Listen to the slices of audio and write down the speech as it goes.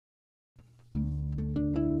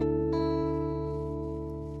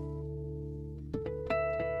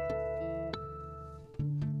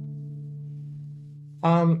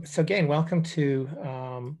So again, welcome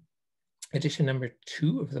to edition number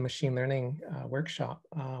 2 of the machine learning workshop.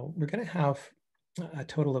 We're going to have a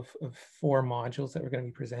total of 4 modules that we're going to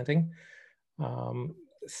be presenting.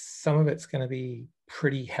 Some of it's going to be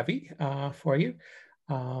pretty heavy for you.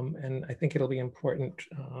 And I think it'll be important,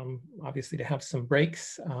 obviously, to have some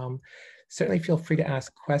breaks. Certainly feel free to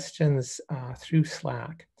ask questions through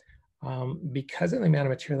Slack. Because of the amount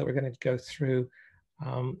of material that we're going to go through,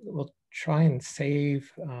 we'll try and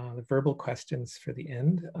save the verbal questions for the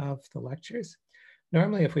end of the lectures.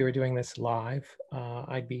 Normally, if we were doing this live,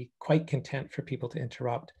 I'd be quite content for people to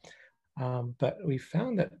interrupt. But we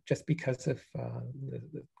found that just because of the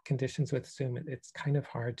conditions with Zoom, it's kind of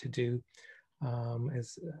hard to do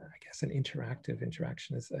as, I guess, an interactive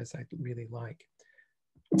interaction as I'd really like.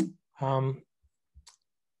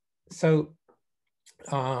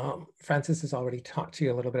 Francis has already talked to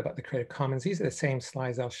you a little bit about the Creative Commons. These are the same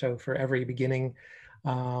slides I'll show for every beginning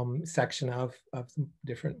section of the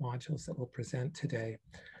different modules that we'll present today.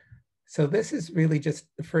 So this is really just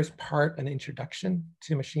the first part, an introduction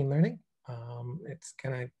to machine learning. It's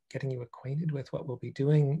kind of getting you acquainted with what we'll be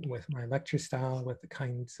doing, with my lecture style, with the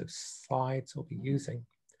kinds of slides we'll be using.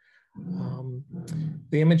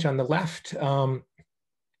 The image on the left,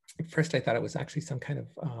 at first I thought it was actually some kind of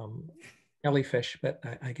jellyfish, but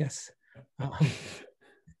I guess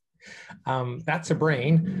that's a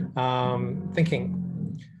brain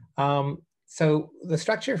thinking. So the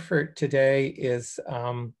structure for today is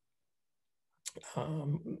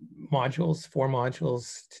modules, 4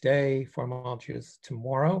 modules today, 4 modules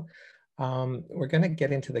tomorrow. We're going to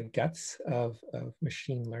get into the guts of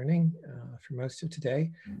machine learning for most of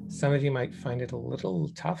today. Some of you might find it a little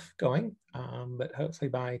tough going, but hopefully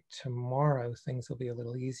by tomorrow things will be a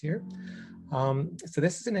little easier. So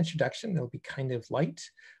this is an introduction. It'll be kind of light.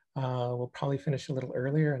 We'll probably finish a little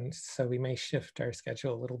earlier, and so we may shift our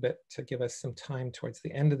schedule a little bit to give us some time towards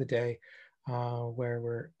the end of the day where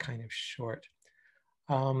we're kind of short.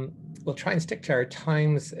 We'll try and stick to our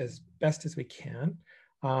times as best as we can.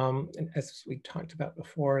 And as we talked about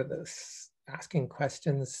before, asking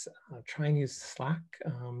questions, try and use Slack,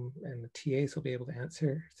 and the TAs will be able to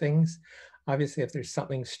answer things. Obviously, if there's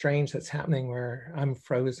something strange that's happening where I'm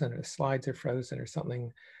frozen or the slides are frozen or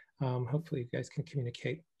something, hopefully you guys can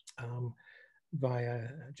communicate via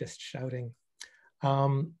just shouting.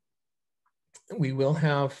 We will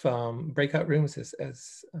have breakout rooms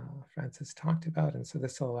as Francis talked about, and so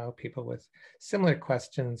this will allow people with similar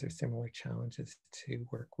questions or similar challenges to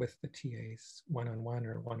work with the TAs one-on-one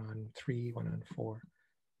or 1-on-3, 1-on-4.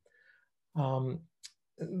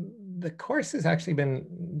 The course has actually been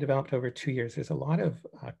developed over 2 years. There's a lot of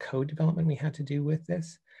code development we had to do with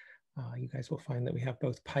this. You guys will find that we have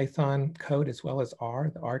both Python code as well as R.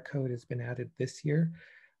 The R code has been added this year.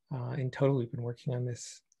 In total, we've been working on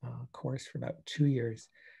this course for about 2 years.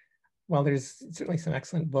 While there's certainly some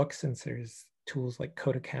excellent books, and there's tools like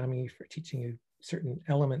Code Academy for teaching you certain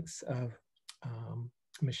elements of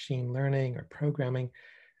machine learning or programming,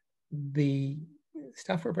 the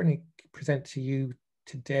stuff we're going to present to you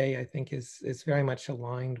today, I think, is very much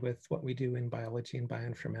aligned with what we do in biology and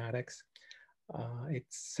bioinformatics.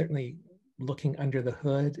 It's certainly looking under the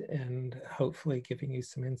hood and hopefully giving you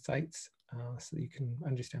some insights so that you can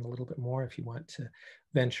understand a little bit more if you want to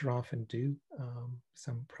venture off and do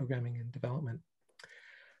some programming and development.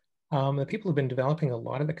 The people who've been developing a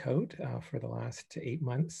lot of the code for the last 8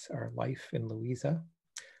 months are Leif and Louisa.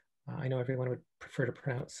 I know everyone would prefer to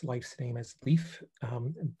pronounce Leif's name as Leif,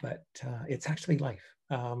 but it's actually Leif.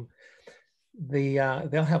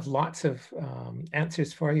 They'll have lots of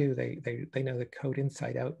answers for you. They know the code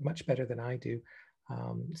inside out much better than I do.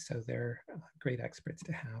 So they're great experts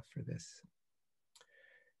to have for this.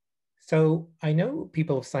 So I know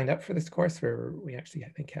people have signed up for this course, where we actually, I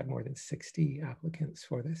think, have more than 60 applicants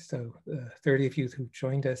for this. So the 30 of you who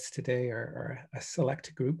joined us today are a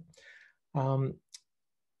select group.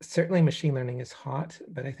 Certainly machine learning is hot,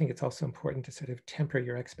 but I think it's also important to sort of temper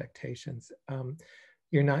your expectations.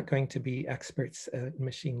 You're not going to be experts at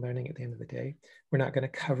machine learning at the end of the day. We're not going to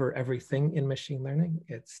cover everything in machine learning.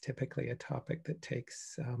 It's typically a topic that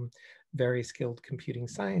takes very skilled computing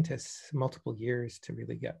scientists multiple years to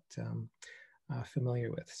really get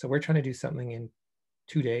familiar with. So we're trying to do something in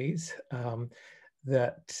 2 days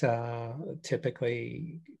that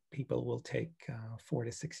typically people will take 4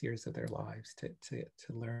 to 6 years of their lives to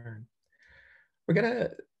learn. We're going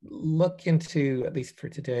to look into, at least for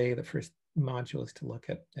today, the first module is to look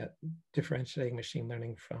at differentiating machine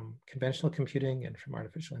learning from conventional computing and from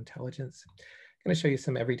artificial intelligence. I'm going to show you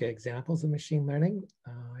some everyday examples of machine learning.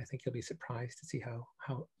 I think you'll be surprised to see how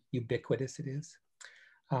ubiquitous it is.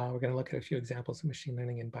 We're going to look at a few examples of machine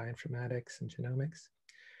learning in bioinformatics and genomics.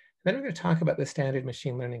 Then we're going to talk about the standard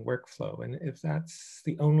machine learning workflow. And if that's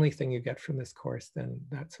the only thing you get from this course, then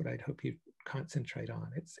that's what I'd hope you concentrate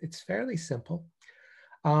on. It's fairly simple.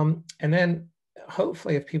 And then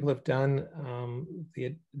hopefully if people have done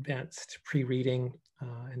the advanced pre-reading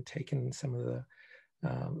and taken some of the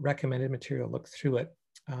recommended material, look through it,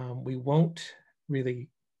 we won't really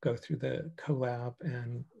go through the CoLab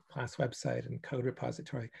and class website and code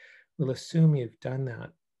repository. We'll assume you've done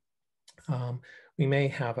that. We may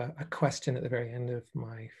have a question at the very end of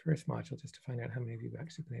my first module just to find out how many of you have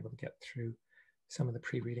actually been able to get through some of the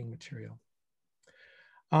pre-reading material.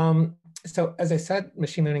 So as I said,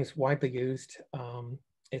 machine learning is widely used.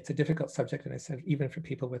 It's a difficult subject, and I said even for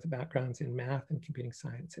people with backgrounds in math and computing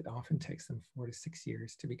science, it often takes them 4 to 6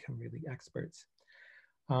 years to become really experts.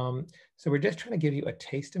 So we're just trying to give you a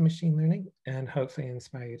taste of machine learning and hopefully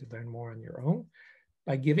inspire you to learn more on your own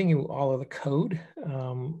by giving you all of the code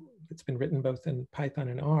that's been written both in Python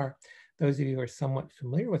and R. Those of you who are somewhat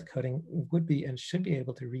familiar with coding would be and should be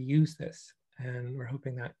able to reuse this. And we're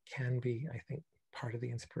hoping that can be, I think, part of the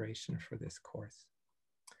inspiration for this course.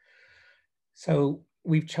 So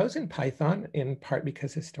we've chosen Python in part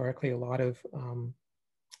because historically a lot of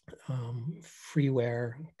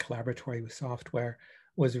freeware, collaboratory software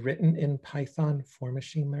was written in Python for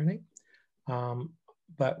machine learning.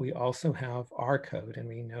 But we also have R code, and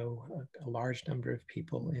we know a large number of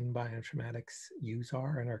people in bioinformatics use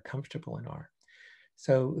R and are comfortable in R.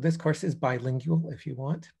 So this course is bilingual if you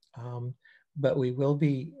want, but we will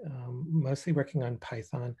be mostly working on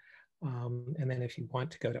Python. And then if you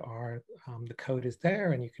want to go to R, the code is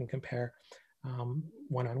there and you can compare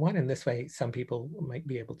one-on-one. And this way, some people might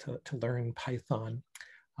be able to learn Python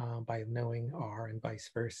by knowing R and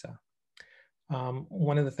vice versa.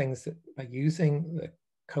 One of the things that by using the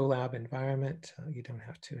CoLab environment, you don't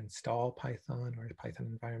have to install Python or a Python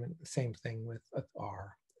environment. The same thing with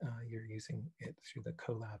R. You're using it through the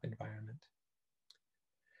CoLab environment.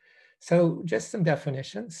 So just some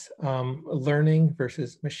definitions, learning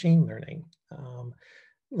versus machine learning.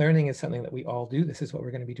 Learning is something that we all do. This is what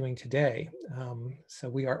we're going to be doing today. So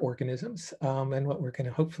we are organisms, and what we're going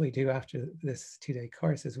to hopefully do after this 2-day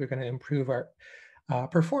course is we're going to improve our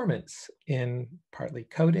performance in partly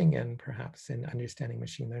coding and perhaps in understanding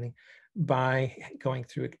machine learning by going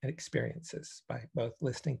through experiences, by both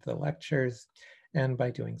listening to the lectures and by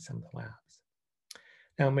doing some of the labs.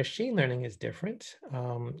 Now, machine learning is different.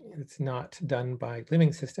 It's not done by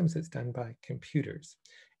living systems, it's done by computers.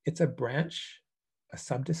 It's a branch, a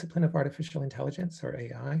subdiscipline of artificial intelligence or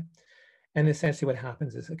AI. And essentially what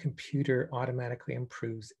happens is a computer automatically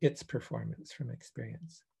improves its performance from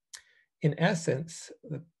experience. In essence,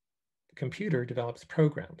 the computer develops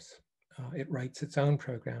programs. It writes its own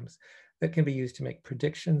programs that can be used to make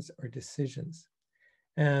predictions or decisions.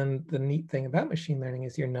 And the neat thing about machine learning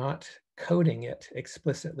is you're not coding it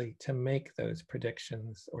explicitly to make those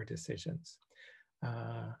predictions or decisions.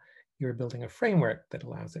 You're building a framework that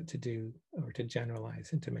allows it to do or to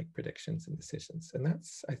generalize and to make predictions and decisions. And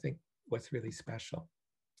that's, I think, what's really special.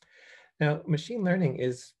 Now, machine learning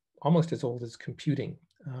is almost as old as computing.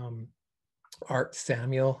 Art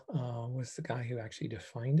Samuel was the guy who actually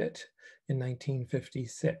defined it in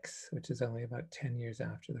 1956, which is only about 10 years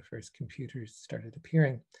after the first computers started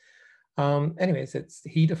appearing. Anyways,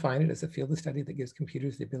 he defined it as a field of study that gives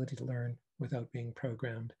computers the ability to learn without being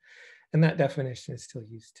programmed. And that definition is still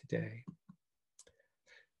used today.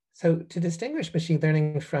 So to distinguish machine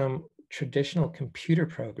learning from traditional computer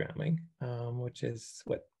programming, which is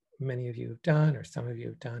what many of you have done or some of you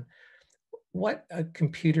have done, what a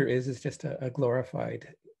computer is just a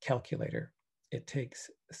glorified calculator. It takes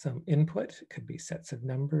some input, it could be sets of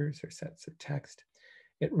numbers or sets of text.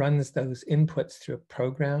 It runs those inputs through a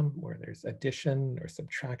program where there's addition or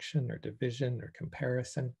subtraction or division or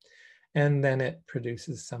comparison, and then it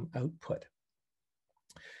produces some output.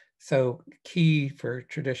 So key for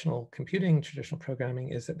traditional computing, traditional programming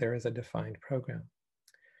is that there is a defined program.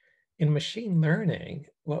 In machine learning,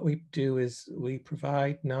 what we do is we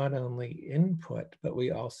provide not only input, but we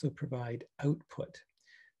also provide output.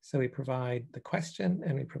 So we provide the question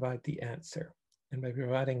and we provide the answer. And by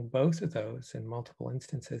providing both of those in multiple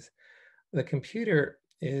instances, the computer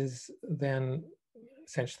is then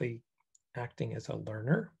essentially acting as a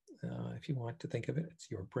learner. If you want to think of it,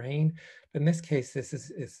 it's your brain. But in this case, this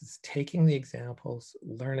is taking the examples,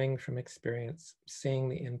 learning from experience, seeing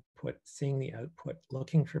the input, seeing the output,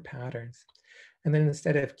 looking for patterns. And then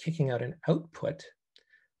instead of kicking out an output,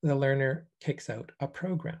 the learner kicks out a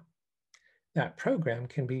program. That program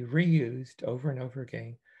can be reused over and over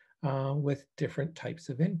again with different types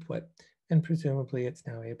of input. and presumably it's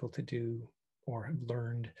now able to do or have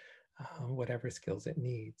learned whatever skills it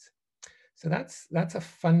needs. So that's a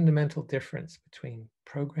fundamental difference between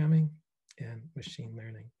programming and machine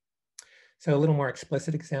learning. So a little more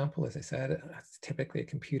explicit example, as I said, typically a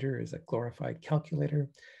computer is a glorified calculator.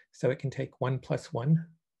 So it can take 1 + 1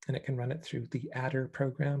 and it can run it through the adder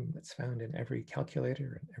program that's found in every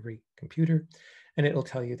calculator and every computer. And it will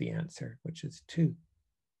tell you the answer, which is 2.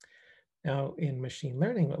 Now in machine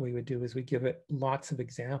learning, what we would do is we give it lots of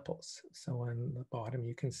examples. So on the bottom,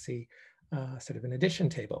 you can see sort of an addition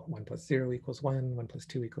table. 1 + 0 = 1, 1 +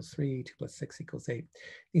 2 = 3, 2 + 6 = 8.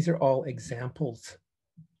 These are all examples.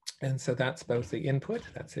 And so that's both the input,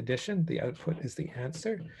 that's addition, the output is the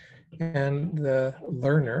answer. And the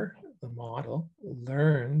learner, the model,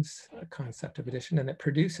 learns a concept of addition and it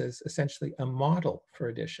produces essentially a model for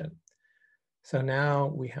addition. So now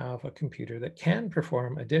we have a computer that can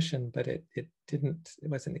perform addition, but it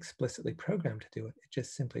wasn't explicitly programmed to do it. It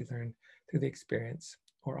just simply learned through the experience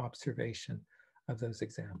or observation of those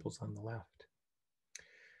examples on the left.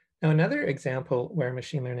 Now, another example where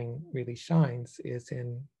machine learning really shines is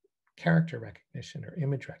in character recognition or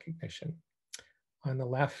image recognition. On the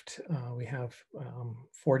left, we have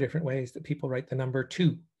 4 different ways that people write the number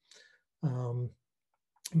 2.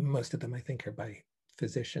 Most of them, I think, are by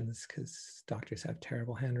physicians because doctors have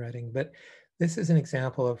terrible handwriting. But this is an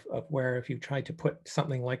example of where if you tried to put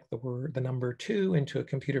something like the number 2 into a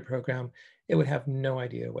computer program, it would have no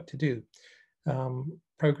idea what to do.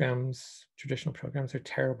 Traditional programs are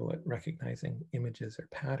terrible at recognizing images or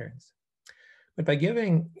patterns. But by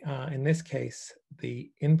giving, in this case, the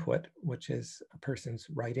input, which is a person's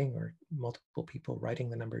writing or multiple people writing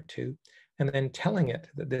the number 2, and then telling it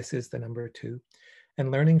that this is the number 2, and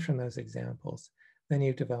learning from those examples, then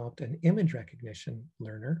you've developed an image recognition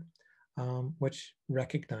learner, which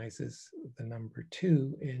recognizes the number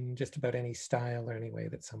 2 in just about any style or any way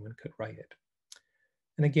that someone could write it.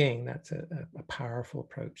 And again, that's a powerful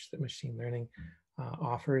approach that machine learning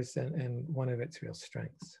offers and one of its real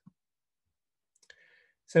strengths.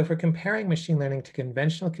 So for comparing machine learning to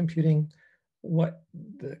conventional computing, what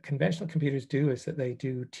the conventional computers do is that they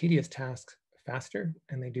do tedious tasks faster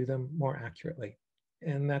and they do them more accurately.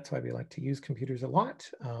 And that's why we like to use computers a lot.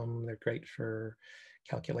 They're great for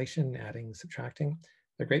calculation, adding, subtracting.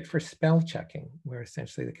 They're great for spell checking, where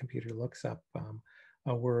essentially the computer looks up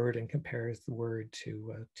a word and compares the word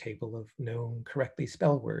to a table of known correctly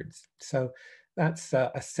spelled words. So that's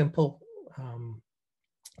a simple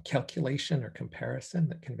calculation or comparison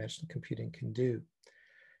that conventional computing can do.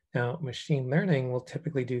 Now, machine learning will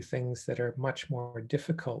typically do things that are much more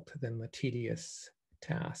difficult than the tedious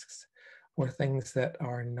tasks, or things that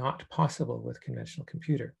are not possible with conventional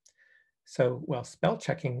computer. So while spell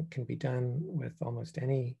checking can be done with almost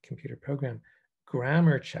any computer program,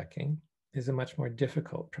 grammar checking is a much more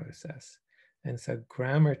difficult process. And so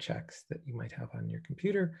grammar checks that you might have on your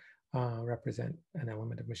computer represent an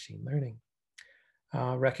element of machine learning.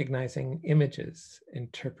 Recognizing images,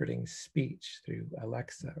 interpreting speech through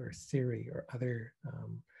Alexa or Siri or other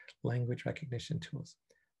language recognition tools.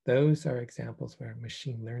 Those are examples where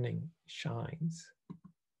machine learning shines.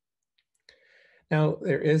 Now,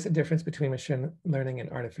 there is a difference between machine learning and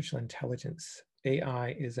artificial intelligence.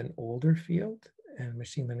 AI is an older field and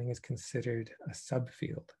machine learning is considered a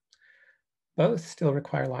subfield. Both still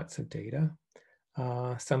require lots of data.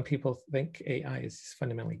 Some people think AI is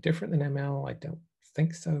fundamentally different than ML. I don't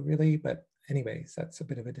think so really, but anyways, that's a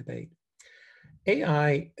bit of a debate.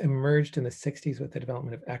 AI emerged in the 60s with the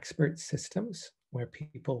development of expert systems where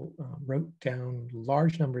people wrote down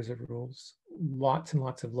large numbers of rules, lots and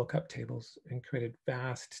lots of lookup tables, and created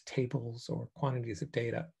vast tables or quantities of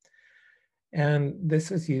data. And this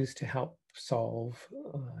was used to help solve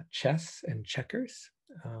chess and checkers.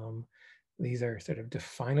 These are sort of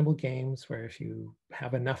definable games where if you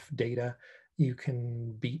have enough data, you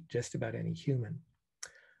can beat just about any human.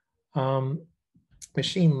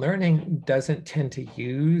 Machine learning doesn't tend to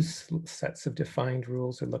use sets of defined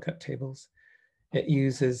rules or lookup tables. It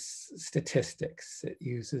uses statistics, it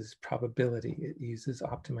uses probability, it uses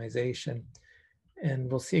optimization.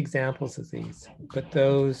 And we'll see examples of these, but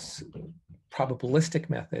those probabilistic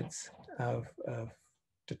methods of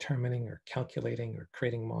determining or calculating or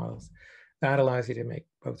creating models, that allows you to make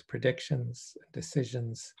both predictions,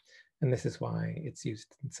 decisions, and this is why it's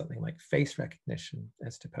used in something like face recognition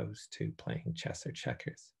as opposed to playing chess or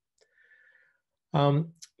checkers.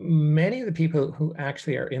 Many of the people who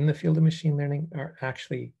actually are in the field of machine learning are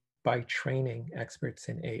actually by training experts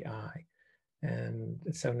in AI. And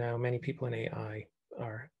so now many people in AI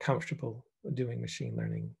are comfortable doing machine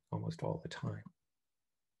learning almost all the time.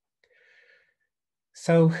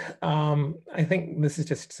 So I think this is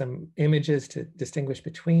just some images to distinguish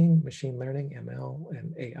between machine learning, ML,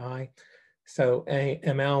 and AI. So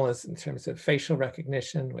ML is in terms of facial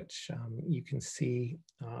recognition, which you can see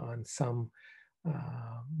on some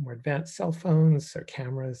more advanced cell phones or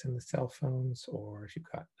cameras in the cell phones, or if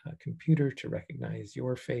you've got a computer to recognize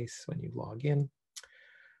your face when you log in.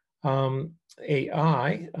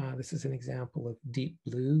 AI, this is an example of Deep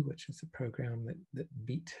Blue, which is a program that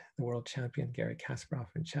beat the world champion Garry Kasparov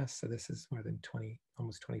in chess. So this is more than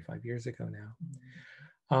almost 25 years ago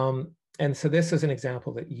now. And so this is an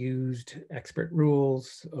example that used expert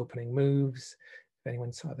rules, opening moves. If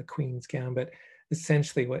anyone saw the Queen's Gambit,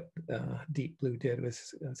 essentially what Deep Blue did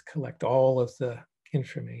was collect all of the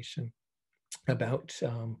information about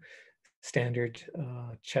standard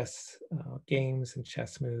chess games and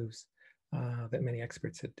chess moves that many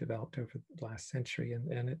experts had developed over the last century,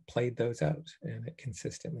 and it played those out, and it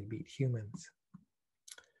consistently beat humans.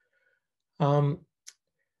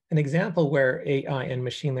 An example where AI and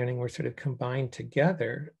machine learning were sort of combined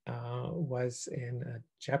together was in a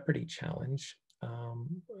Jeopardy challenge.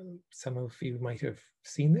 Some of you might have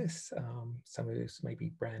seen this. Some of this might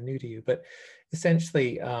be brand new to you, but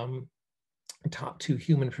essentially top two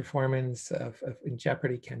human performers in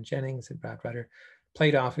Jeopardy, Ken Jennings and Brad Rutter,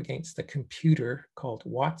 played off against the computer called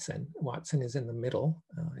Watson. Watson is in the middle,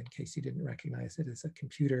 in case you didn't recognize it as a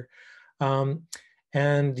computer.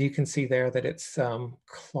 And you can see there that it's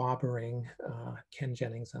clobbering Ken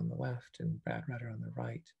Jennings on the left and Brad Rutter on the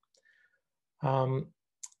right.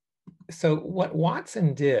 So what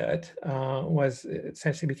Watson did was it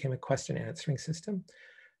essentially became a question answering system.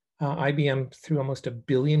 IBM threw almost $1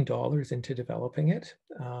 billion into developing it.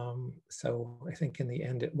 So I think in the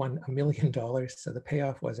end it won $1 million, so the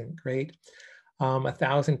payoff wasn't great.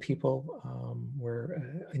 1,000 people were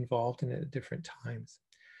involved in it at different times.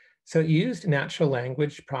 So it used natural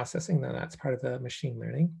language processing, now that's part of the machine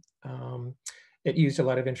learning. It used a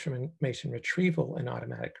lot of information retrieval and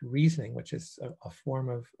automatic reasoning, which is a form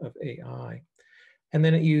of AI. And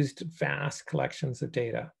then it used vast collections of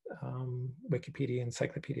data, Wikipedia,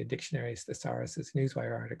 encyclopedia, dictionaries, thesauruses,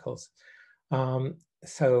 newswire articles.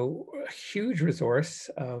 So a huge resource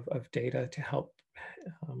of data to help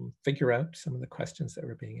figure out some of the questions that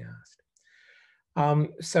were being asked.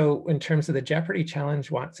 So in terms of the Jeopardy challenge,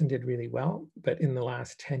 Watson did really well, but in the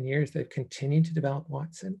last 10 years, they've continued to develop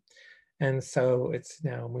Watson. And so it's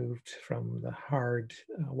now moved from the hard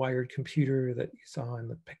wired computer that you saw in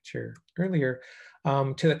the picture earlier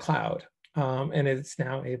to the cloud. And it's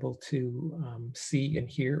now able to see and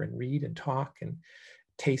hear and read and talk and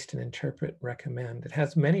taste and interpret, recommend. It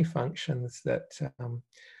has many functions that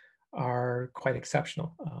are quite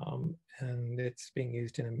exceptional. And it's being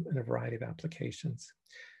used in a variety of applications.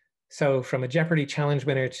 So from a Jeopardy challenge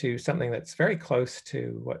winner to something that's very close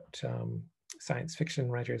to what science fiction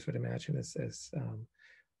writers would imagine as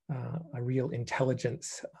a real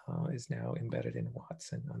intelligence is now embedded in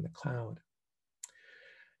Watson on the cloud.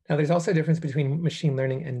 Now, there's also a difference between machine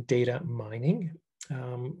learning and data mining.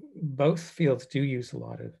 Both fields do use a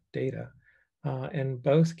lot of data, and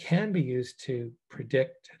both can be used to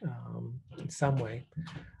predict in some way.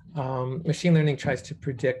 Machine learning tries to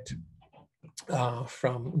predict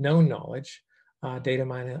from known knowledge. Data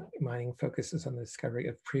mining focuses on the discovery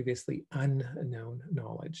of previously unknown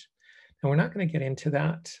knowledge. And we're not going to get into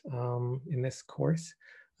that in this course,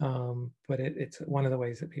 but it's one of the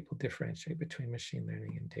ways that people differentiate between machine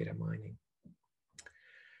learning and data mining.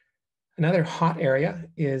 Another hot area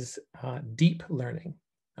is deep learning.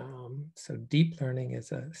 So deep learning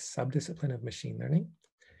is a subdiscipline of machine learning.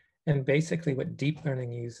 And basically what deep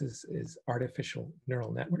learning uses is artificial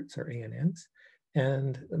neural networks, or ANNs,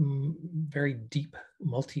 and very deep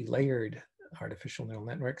multi-layered artificial neural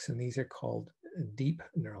networks, and these are called deep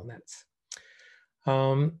neural nets.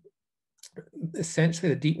 Essentially,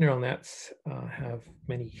 the deep neural nets have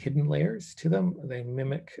many hidden layers to them. They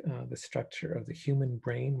mimic the structure of the human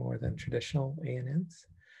brain more than traditional ANNs.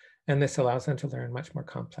 And this allows them to learn much more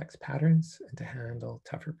complex patterns and to handle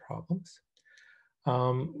tougher problems.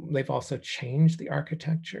 They've also changed the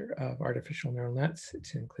architecture of artificial neural nets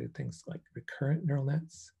to include things like recurrent neural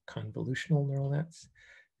nets, convolutional neural nets,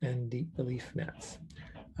 and deep belief nets.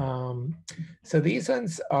 So these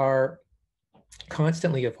ones are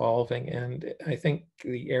constantly evolving, and I think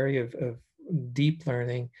the area of deep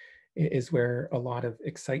learning is where a lot of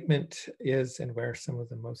excitement is and where some of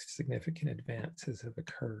the most significant advances have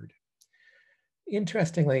occurred.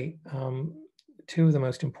 Interestingly, two of the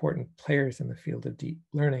most important players in the field of deep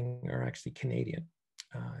learning are actually Canadian.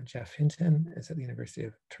 Jeff Hinton is at the University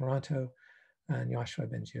of Toronto, and Yoshua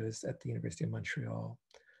Bengio is at the University of Montreal.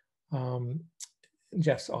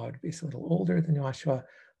 Jeff's obviously a little older than Joshua.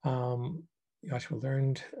 Joshua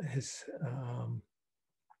learned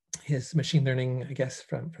his machine learning, I guess,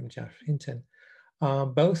 from Jeff Hinton.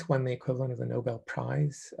 Both won the equivalent of the Nobel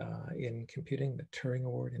Prize in computing, the Turing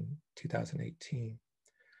Award in 2018.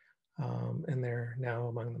 And they're now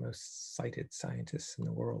among the most cited scientists in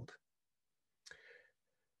the world.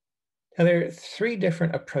 Now, there are three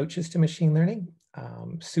different approaches to machine learning: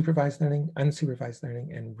 supervised learning, unsupervised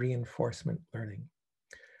learning, and reinforcement learning.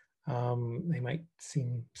 They might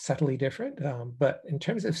seem subtly different, but in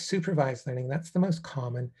terms of supervised learning, that's the most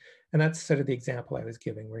common. And that's sort of the example I was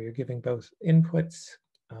giving, where you're giving both inputs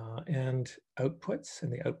and outputs,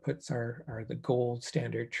 and the outputs are the gold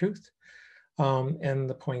standard truth. And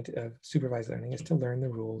the point of supervised learning is to learn the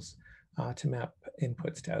rules to map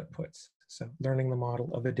inputs to outputs. So learning the model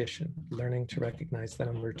of addition, learning to recognize the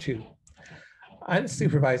number 2.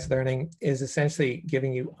 Unsupervised learning is essentially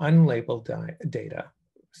giving you unlabeled data.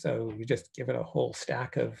 So you just give it a whole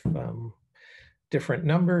stack of different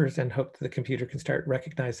numbers and hope that the computer can start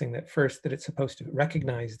recognizing that first that it's supposed to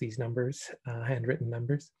recognize these numbers, handwritten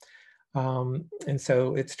numbers. And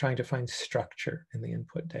so it's trying to find structure in the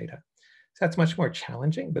input data. So that's much more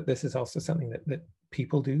challenging, but this is also something that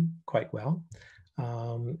people do quite well.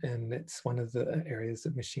 And it's one of the areas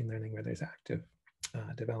of machine learning where there's active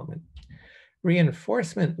development.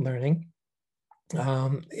 Reinforcement learning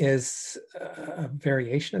is a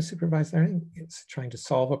variation of supervised learning. It's trying to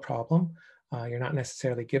solve a problem. You're not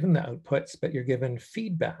necessarily given the outputs, but you're given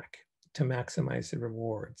feedback to maximize the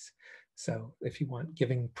rewards. So if you want,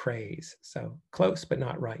 giving praise. So close, but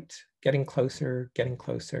not right. Getting closer, getting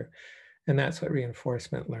closer. And that's what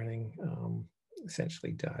reinforcement learning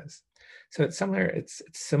essentially does. So it's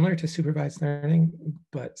similar to supervised learning,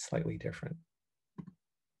 but slightly different.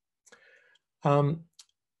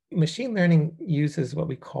 Machine learning uses what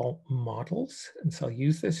we call models. And so I'll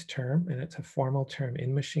use this term, and it's a formal term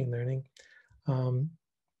in machine learning.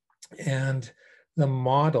 And the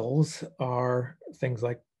models are things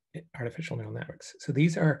like artificial neural networks. So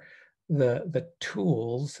these are the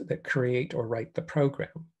tools that create or write the program.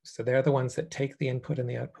 So they're the ones that take the input and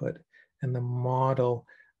the output, and the model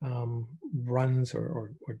runs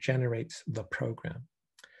or generates the program.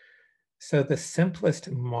 So the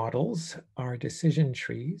simplest models are decision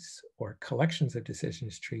trees or collections of decision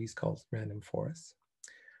trees called random forests.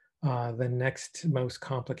 The next most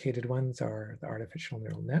complicated ones are the artificial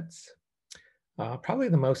neural nets. Probably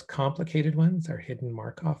the most complicated ones are hidden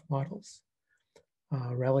Markov models.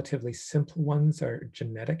 Relatively simple ones are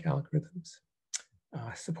genetic algorithms.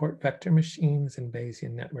 Support vector machines and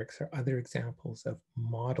Bayesian networks are other examples of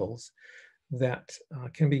models that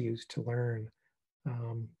can be used to learn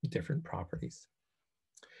different properties.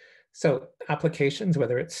 So applications,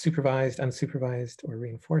 whether it's supervised, unsupervised, or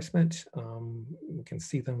reinforcement, you can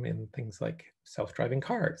see them in things like self-driving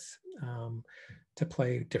cars, to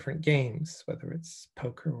play different games, whether it's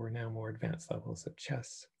poker or now more advanced levels of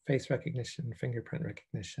chess, face recognition, fingerprint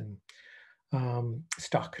recognition,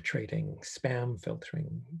 stock trading, spam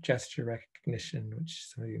filtering, gesture recognition, which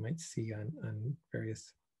some of you might see on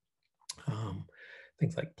various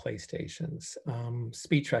things like PlayStations,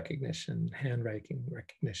 speech recognition, handwriting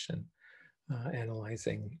recognition,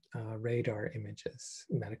 analyzing radar images,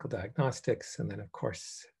 medical diagnostics, and then of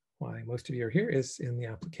course, why most of you are here is in the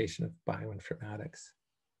application of bioinformatics.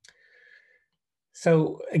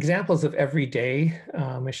 So examples of everyday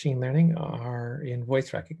machine learning are in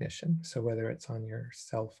voice recognition. So whether it's on your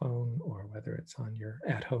cell phone or whether it's on your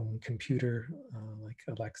at-home computer, like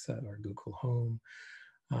Alexa or Google Home.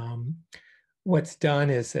 What's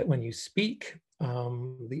done is that when you speak,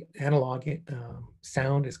 the analog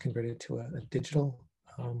sound is converted to a digital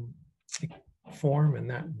form, and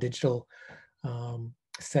that digital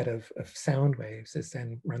set of sound waves is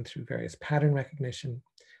then run through various pattern recognition,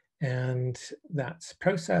 and that's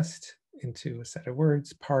processed into a set of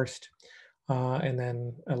words, parsed, and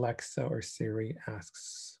then Alexa or Siri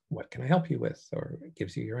asks, "What can I help you with?" or it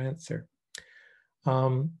gives you your answer.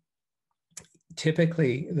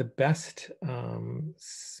 Typically, the best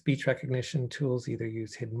speech recognition tools either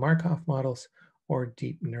use hidden Markov models or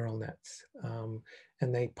deep neural nets.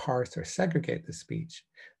 And they parse or segregate the speech.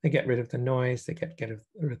 They get rid of the noise, they get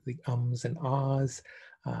rid of the ums and ahs,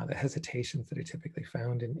 the hesitations that are typically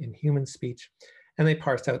found in human speech. And they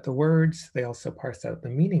parse out the words. They also parse out the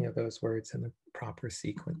meaning of those words in the proper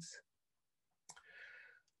sequence.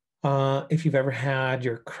 If you've ever had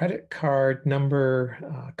your credit card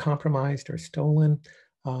number compromised or stolen,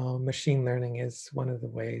 machine learning is one of the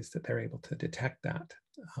ways that they're able to detect that.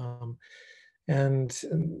 And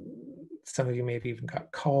some of you may have even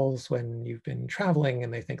got calls when you've been traveling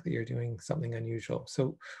and they think that you're doing something unusual.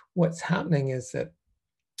 So what's happening is that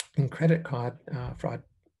in credit card fraud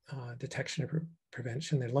detection and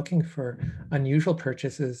prevention, they're looking for unusual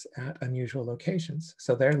purchases at unusual locations.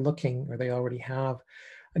 So they're looking, or they already have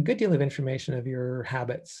a good deal of information of your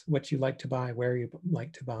habits, what you like to buy, where you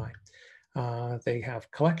like to buy. They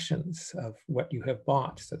have collections of what you have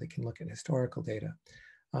bought, so they can look at historical data.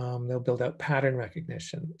 They'll build out pattern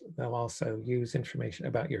recognition. They'll also use information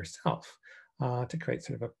about yourself to create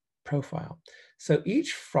sort of a profile. So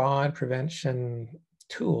each fraud prevention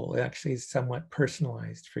tool actually is somewhat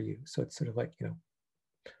personalized for you. So it's sort of like,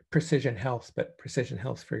 precision health, but precision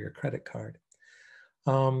health for your credit card.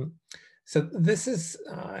 So this is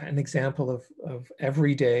an example of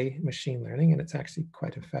everyday machine learning, and it's actually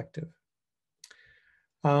quite effective.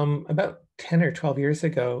 About 10 or 12 years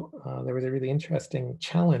ago, there was a really interesting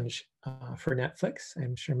challenge for Netflix.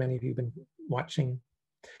 I'm sure many of you have been watching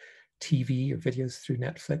TV or videos through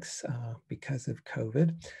Netflix because of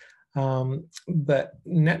COVID. But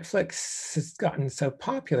Netflix has gotten so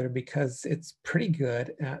popular because it's pretty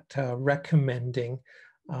good at recommending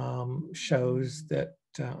shows that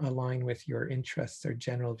align with your interests or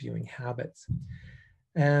general viewing habits.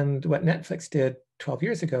 And what Netflix did 12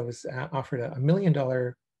 years ago was offered a $1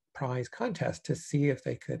 million prize contest to see if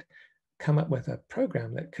they could come up with a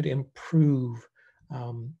program that could improve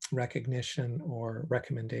recognition or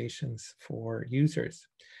recommendations for users.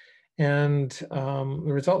 And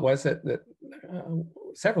the result was that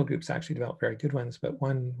several groups actually developed very good ones, but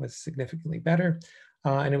one was significantly better,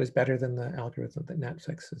 and it was better than the algorithm that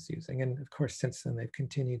Netflix was using. And of course, since then, they've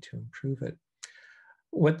continued to improve it.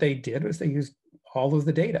 What they did was they used all of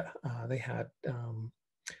the data. They had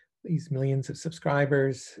these millions of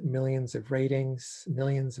subscribers, millions of ratings,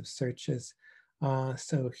 millions of searches.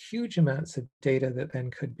 So huge amounts of data that then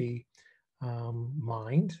could be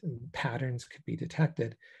mined, and patterns could be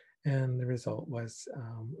detected. And the result was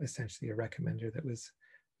essentially a recommender that was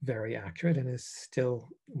very accurate and is still,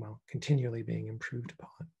 continually being improved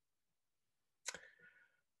upon.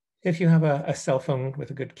 If you have a cell phone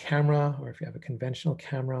with a good camera, or if you have a conventional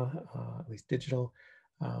camera, at least digital,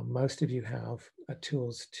 most of you have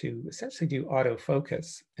tools to essentially do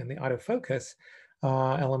autofocus. And the autofocus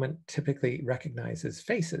element typically recognizes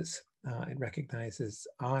faces. It recognizes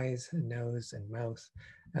eyes, nose, and mouth,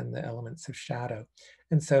 and the elements of shadow.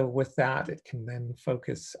 And so with that, it can then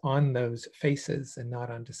focus on those faces and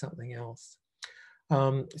not onto something else.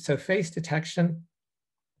 So face detection,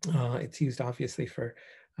 it's used obviously for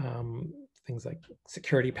things like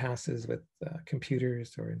security passes with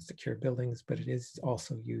computers or in secure buildings, but it is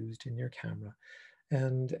also used in your camera.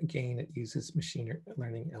 And again, it uses machine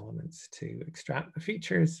learning elements to extract the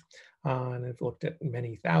features. And I've looked at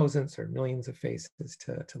many thousands or millions of faces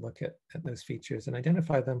to look at those features and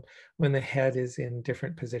identify them when the head is in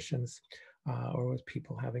different positions or with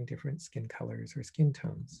people having different skin colors or skin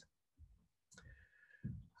tones.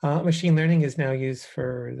 Machine learning is now used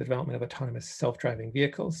for the development of autonomous self-driving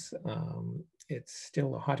vehicles. It's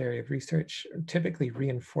still a hot area of research. Typically,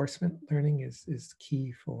 reinforcement learning is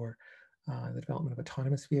key for the development of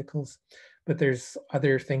autonomous vehicles, but there's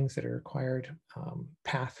other things that are required.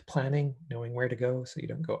 Path planning, knowing where to go so you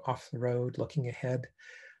don't go off the road, looking ahead,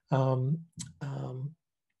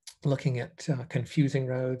 looking at confusing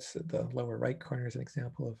roads. The lower right corner is an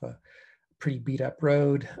example of a pretty beat up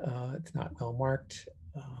road. It's not well marked.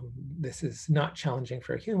 This is not challenging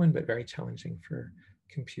for a human, but very challenging for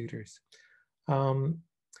computers.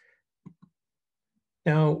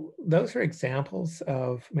 Now, those are examples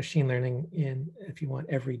of machine learning in, if you want,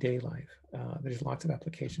 everyday life. There's lots of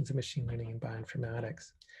applications of machine learning in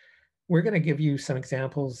bioinformatics. We're going to give you some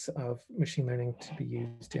examples of machine learning to be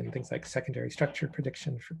used in things like secondary structure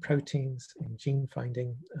prediction for proteins, and gene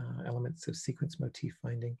finding, elements of sequence motif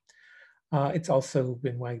finding. It's also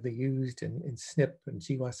been widely used in SNP and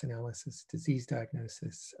GWAS analysis, disease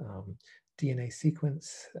diagnosis, DNA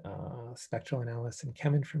sequence, spectral analysis, and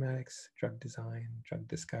cheminformatics, drug design, drug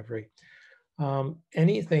discovery.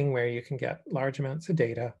 Anything where you can get large amounts of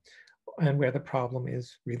data and where the problem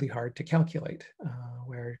is really hard to calculate,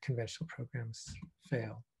 where conventional programs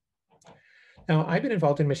fail. Now, I've been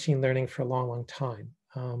involved in machine learning for a long, long time.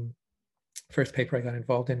 First paper I got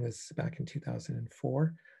involved in was back in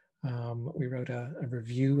 2004. We wrote a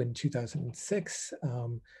review in 2006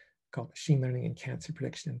 called Machine Learning in Cancer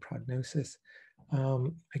Prediction and Prognosis.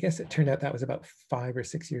 I guess it turned out that was about 5 or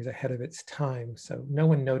 6 years ahead of its time. So no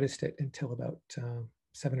one noticed it until about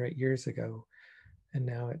 7 or 8 years ago. And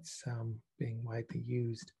now it's being widely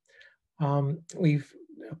used. We've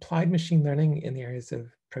applied machine learning in the areas of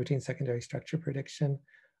protein secondary structure prediction,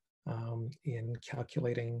 in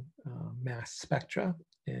calculating mass spectra.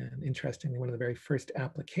 And interestingly, one of the very first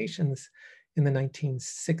applications in the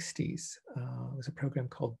 1960s was a program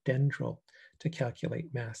called Dendril to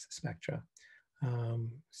calculate mass spectra.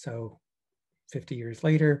 So 50 years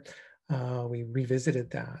later, we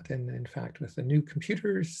revisited that. And in fact, with the new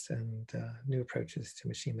computers and new approaches to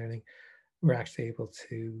machine learning, we're actually able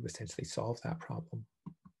to essentially solve that problem.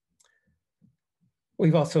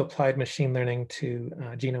 We've also applied machine learning to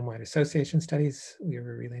genome-wide association studies. We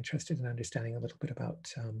were really interested in understanding a little bit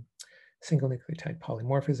about single nucleotide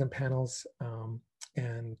polymorphism panels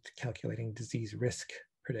and calculating disease risk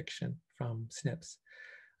prediction from SNPs.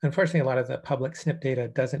 Unfortunately, a lot of the public SNP data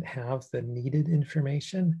doesn't have the needed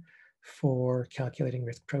information for calculating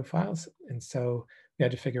risk profiles. And so we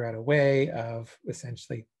had to figure out a way of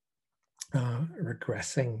essentially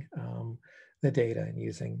regressing the data and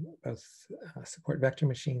using both support vector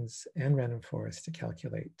machines and random forests to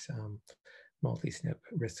calculate multi-SNP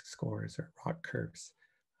risk scores or ROC curves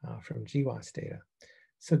from GWAS data.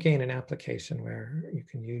 So again, an application where you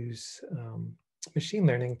can use machine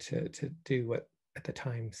learning to do what at the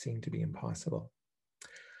time seemed to be impossible.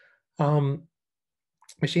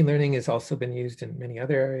 Machine learning has also been used in many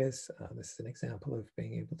other areas. This is an example of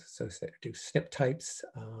being able to do SNP types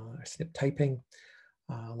or SNP typing,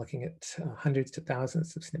 looking at hundreds to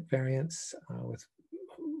thousands of SNP variants with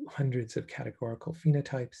hundreds of categorical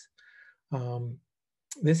phenotypes.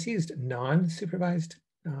 This used non-supervised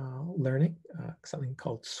learning, something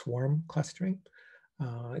called swarm clustering.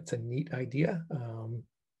 It's a neat idea.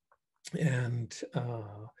 And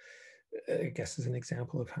I guess is an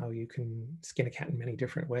example of how you can skin a cat in many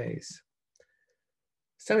different ways.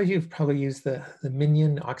 Some of you have probably used the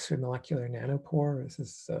Minion Oxford Molecular Nanopore. This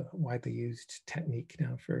is a widely used technique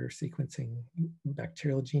now for sequencing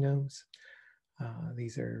bacterial genomes.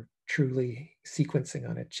 These are truly sequencing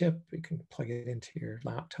on a chip. You can plug it into your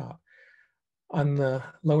laptop. On the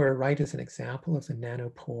lower right is an example of the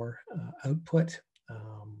nanopore output.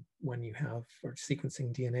 When you have or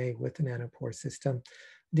sequencing DNA with the nanopore system,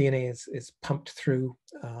 DNA is pumped through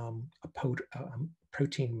a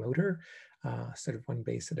protein motor, sort of one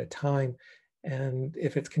base at a time. And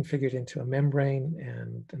if it's configured into a membrane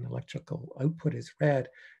and an electrical output is read,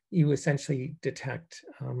 you essentially detect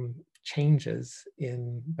changes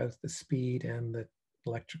in both the speed and the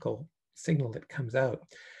electrical signal that comes out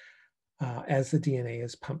as the DNA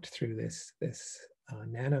is pumped through this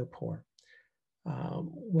nanopore.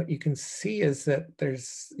 What you can see is that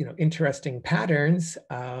there's interesting patterns,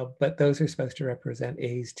 but those are supposed to represent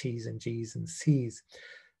A's, T's, and G's and C's.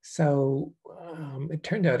 So it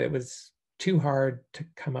turned out it was too hard to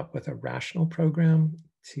come up with a rational program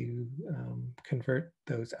to convert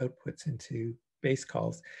those outputs into base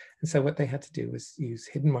calls. And so what they had to do was use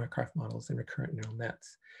hidden Markov models and recurrent neural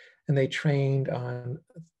nets. And they trained on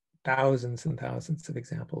thousands and thousands of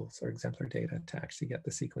examples or exemplar data to actually get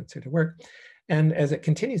the sequencer to work. And as it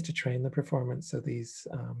continues to train, the performance of these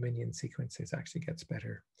Minion sequencers actually gets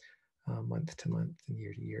better month to month and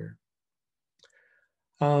year to year.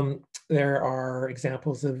 There are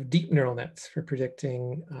examples of deep neural nets for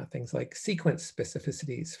predicting things like sequence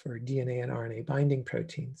specificities for DNA and RNA binding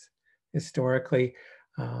proteins. Historically,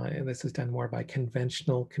 and this was done more by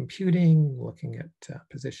conventional computing, looking at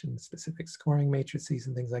position-specific scoring matrices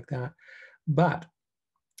and things like that. But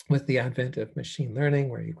with the advent of machine learning,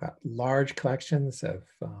 where you've got large collections of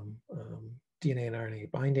DNA and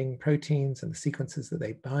RNA binding proteins and the sequences that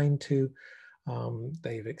they bind to,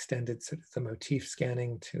 they've extended sort of the motif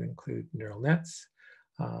scanning to include neural nets,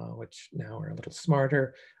 which now are a little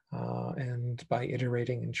smarter. And by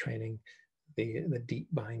iterating and training, the deep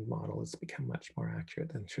bind model has become much more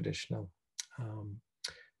accurate than traditional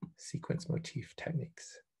sequence motif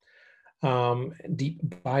techniques. Deep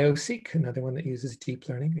BioSeq, another one that uses deep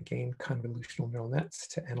learning, again, convolutional neural nets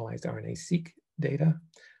to analyze RNA-seq data.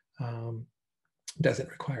 Doesn't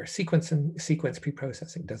require sequence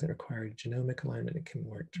preprocessing, doesn't require genomic alignment. It can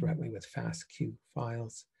work directly with FASTQ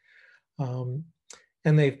files. And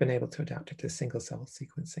they've been able to adapt it to single cell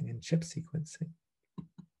sequencing and chip sequencing.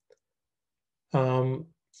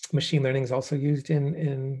 Machine learning is also used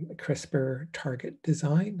in CRISPR target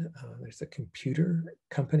design. There's a computer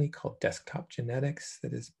company called Desktop Genetics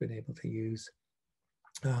that has been able to use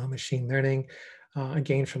machine learning,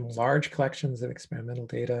 again, from large collections of experimental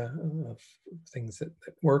data of things that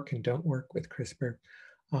work and don't work with CRISPR.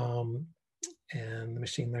 And the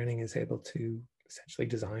machine learning is able to essentially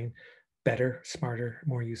design better, smarter,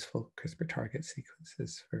 more useful CRISPR target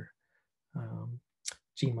sequences for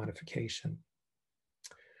gene modification.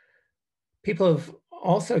 People have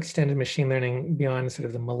also extended machine learning beyond sort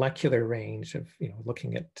of the molecular range of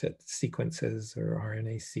looking at sequences or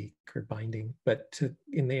RNA-seq or binding, but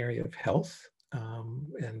in the area of health,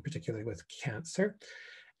 and particularly with cancer,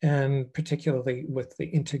 and particularly with the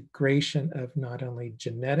integration of not only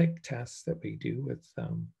genetic tests that we do with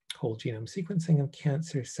whole genome sequencing of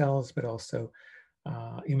cancer cells, but also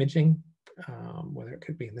imaging, whether it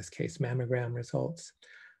could be in this case mammogram results,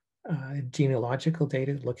 genealogical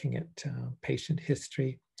data, looking at patient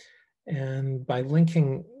history. And by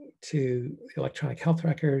linking to electronic health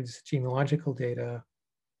records, genealogical data,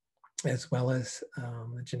 as well as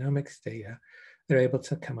the genomics data, they're able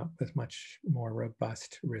to come up with much more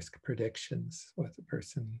robust risk predictions with the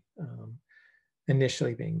person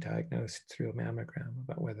initially being diagnosed through a mammogram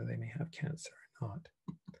about whether they may have cancer or not.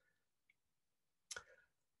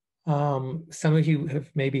 Some of you have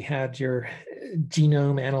maybe had your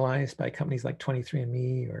genome analyzed by companies like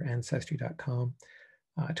 23andMe or Ancestry.com.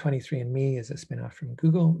 23andMe is a spinoff from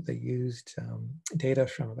Google. They used data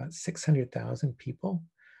from about 600,000 people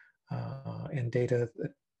and data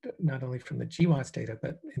that not only from the GWAS data,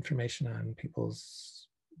 but information on people's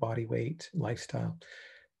body weight, lifestyle,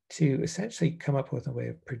 to essentially come up with a way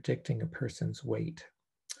of predicting a person's weight.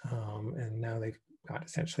 And now they've got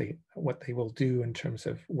essentially what they will do in terms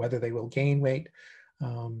of whether they will gain weight,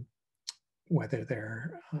 whether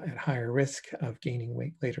they're at higher risk of gaining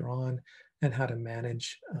weight later on, and how to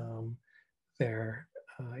manage their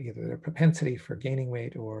either their propensity for gaining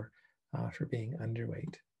weight or for being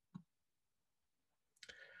underweight.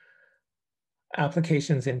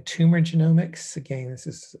 Applications in tumor genomics. Again, this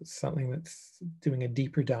is something that's doing a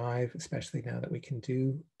deeper dive, especially now that we can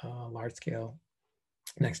do large-scale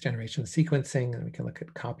next generation sequencing, and we can look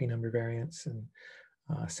at copy number variants and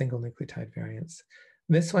single nucleotide variants.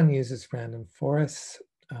 This one uses random forests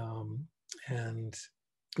and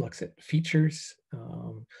looks at features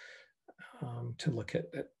to look at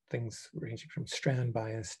things ranging from strand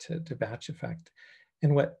bias to batch effect.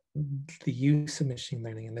 And what the use of machine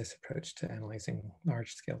learning in this approach to analyzing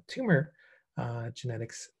large-scale tumor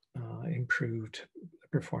genetics improved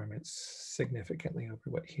performance significantly over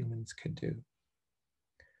what humans could do.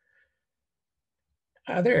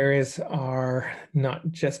 Other areas are not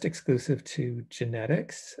just exclusive to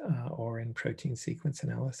genetics or in protein sequence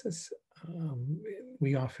analysis.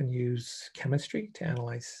 We often use chemistry to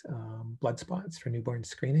analyze blood spots for newborn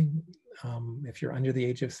screening. If you're under the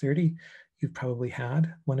age of 30, you've probably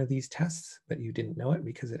had one of these tests, but you didn't know it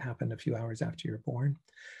because it happened a few hours after you're born.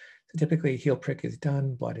 So typically a heel prick is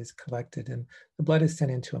done, blood is collected, and the blood is sent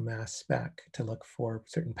into a mass spec to look for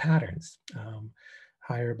certain patterns.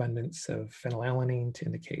 Higher abundance of phenylalanine to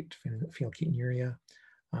indicate phenylketonuria,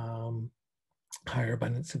 higher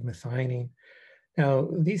abundance of methionine. Now,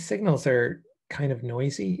 these signals are kind of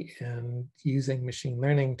noisy, and using machine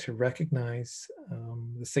learning to recognize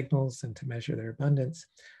the signals and to measure their abundance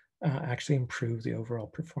actually improve the overall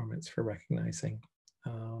performance for recognizing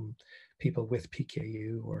people with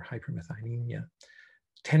PKU or hypermethionemia.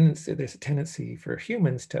 There's a tendency for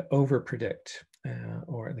humans to over-predict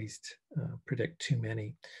or at least predict too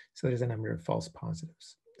many. So there's a number of false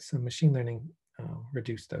positives. So machine learning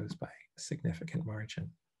reduced those by a significant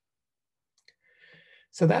margin.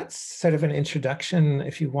 So that's sort of an introduction,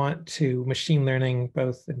 if you want, to machine learning,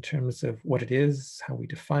 both in terms of what it is, how we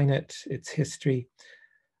define it, its history,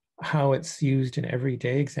 how it's used in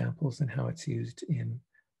everyday examples, and how it's used in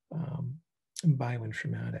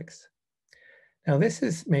bioinformatics. Now, this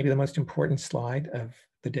is maybe the most important slide of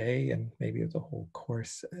the day and maybe of the whole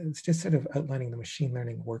course. It's just sort of outlining the machine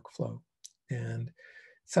learning workflow, and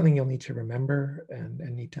something you'll need to remember and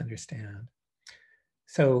need to understand.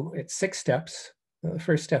 So it's 6 steps. The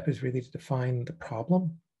first step is really to define the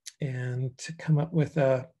problem and to come up with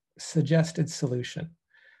a suggested solution.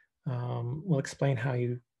 We'll explain how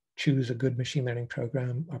you choose a good machine learning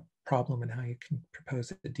program or problem and how you can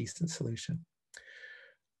propose a decent solution.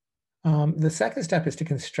 The second step is to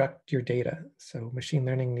construct your data. So machine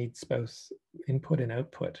learning needs both input and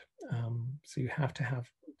output. So you have to have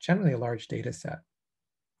generally a large data set.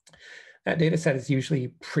 That data set is usually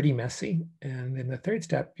pretty messy. And in the third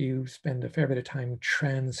step, you spend a fair bit of time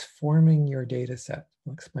transforming your data set.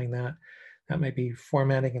 I'll explain that. That might be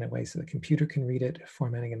formatting in a way so the computer can read it,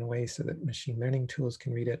 formatting in a way so that machine learning tools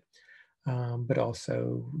can read it, but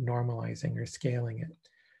also normalizing or scaling it.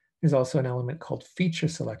 There's also an element called feature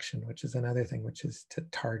selection, which is another thing, which is to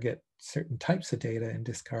target certain types of data and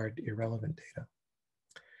discard irrelevant data.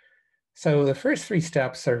 So the first 3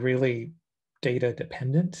 steps are really data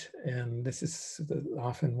dependent, and this is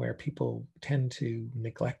often where people tend to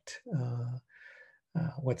neglect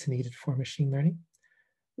what's needed for machine learning.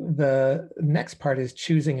 The next part is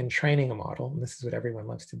choosing and training a model. And this is what everyone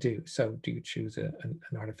loves to do. So do you choose an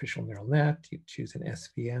artificial neural net? Do you choose an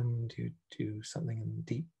SVM? Do you do something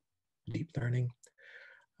in deep learning?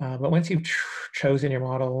 But once you've chosen your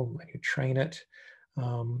model, you train it.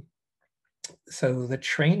 So the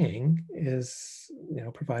training is,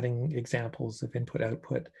 providing examples of input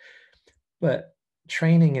output, but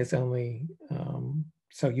training is only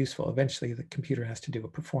so useful. Eventually, the computer has to do a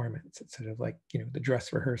performance. It's sort of like, the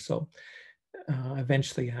dress rehearsal.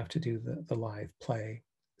 Eventually, you have to do the live play.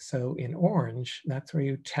 So in Orange, that's where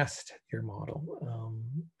you test your model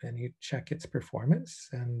and you check its performance.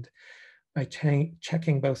 And by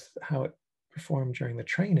checking both how it performed during the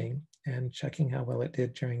training and checking how well it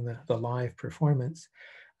did during the live performance,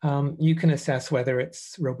 you can assess whether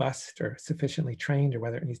it's robust or sufficiently trained, or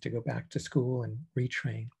whether it needs to go back to school and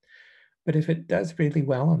retrain. But if it does really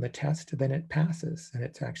well on the test, then it passes and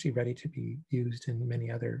it's actually ready to be used in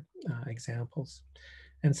many other examples.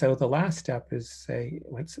 And so the last step is, say,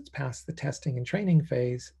 once it's passed the testing and training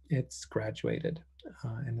phase, it's graduated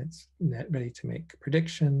and it's ready to make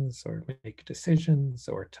predictions or make decisions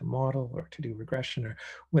or to model or to do regression or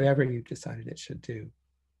whatever you've decided it should do.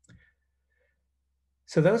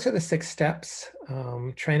 So those are the 6 steps.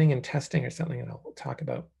 Training and testing are something that I'll talk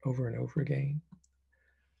about over and over again.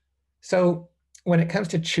 So when it comes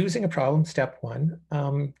to choosing a problem, step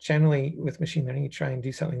 1, generally with machine learning, you try and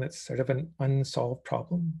do something that's sort of an unsolved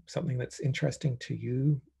problem, something that's interesting to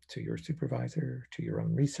you, to your supervisor, to your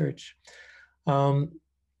own research.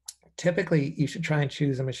 Typically, you should try and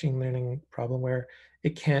choose a machine learning problem where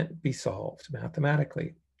it can't be solved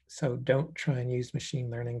mathematically. So don't try and use machine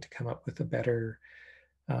learning to come up with a better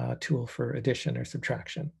tool for addition or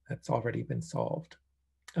subtraction that's already been solved.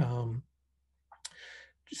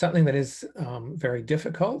 Something that is very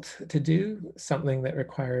difficult to do, something that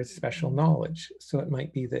requires special knowledge. So it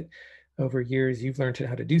might be that over years you've learned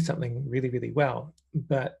how to do something really, really well,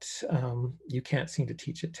 but you can't seem to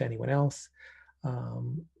teach it to anyone else.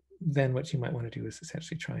 Then what you might want to do is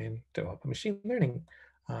essentially try and develop a machine learning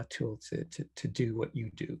tool to do what you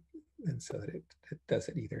do, and so that it does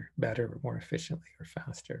it either better or more efficiently or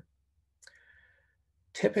faster.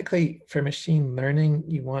 Typically, for machine learning,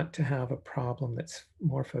 you want to have a problem that's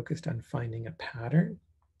more focused on finding a pattern,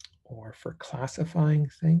 or for classifying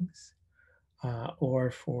things,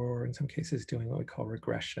 or for, in some cases, doing what we call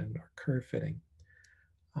regression or curve fitting.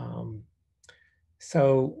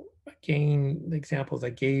 So again, the examples I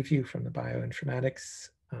gave you from the bioinformatics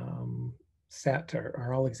set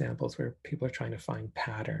are all examples where people are trying to find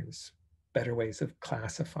patterns, better ways of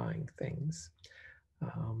classifying things.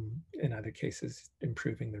 In other cases,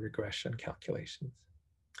 improving the regression calculations.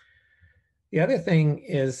 The other thing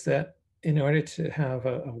is that in order to have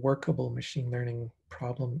a workable machine learning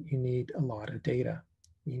problem, you need a lot of data.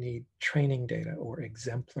 You need training data or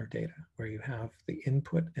exemplar data, where you have the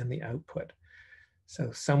input and the output.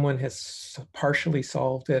 So someone has partially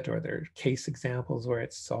solved it, or there are case examples where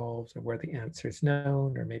it's solved, or where the answer is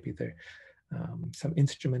known, or maybe some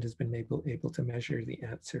instrument has been able to measure the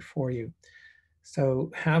answer for you.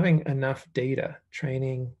 So having enough data,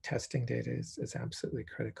 training, testing data is absolutely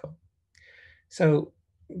critical. So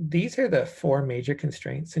these are the 4 major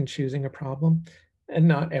constraints in choosing a problem, and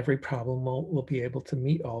not every problem will be able to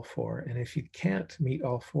meet all 4. And if you can't meet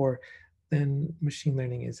all 4, then machine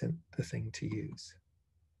learning isn't the thing to use.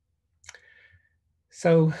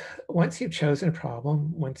 So once you've chosen a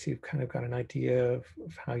problem, once you've kind of got an idea of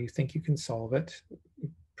how you think you can solve it,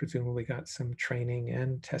 presumably got some training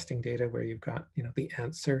and testing data where you've got the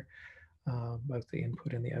answer, both the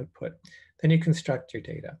input and the output, then you construct your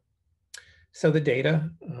data. So the data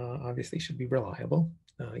obviously should be reliable.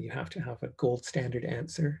 You have to have a gold standard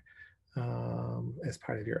answer as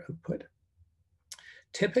part of your output.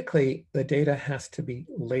 Typically, the data has to be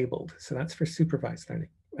labeled. So that's for supervised learning.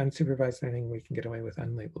 Unsupervised learning, we can get away with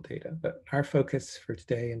unlabeled data, but our focus for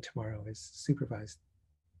today and tomorrow is supervised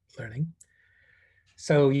learning.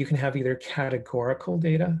 So you can have either categorical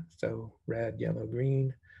data, so red, yellow,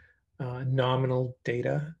 green, nominal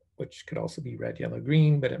data, which could also be red, yellow,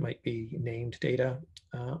 green, but it might be named data,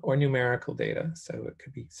 or numerical data, so it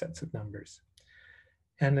could be sets of numbers.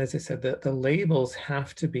 And as I said, the labels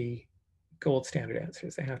have to be gold standard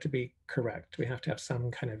answers. They have to be correct. We have to have some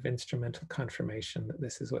kind of instrumental confirmation that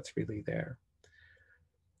this is what's really there.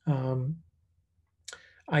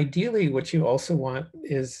 Ideally, what you also want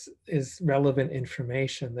is relevant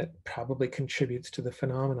information that probably contributes to the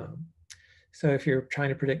phenomenon. So if you're trying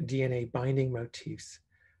to predict DNA binding motifs,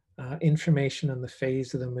 information on the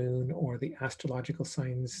phase of the moon or the astrological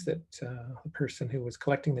signs that the person who was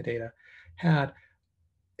collecting the data had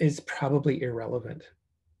is probably irrelevant.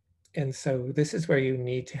 And so this is where you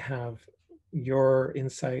need to have your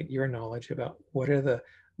insight, your knowledge about what are the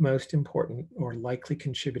most important or likely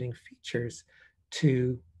contributing features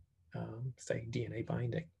to, say, DNA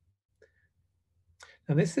binding.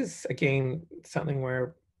 Now, this is, again, something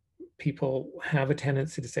where people have a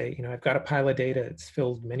tendency to say, you know, I've got a pile of data, it's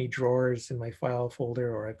filled many drawers in my file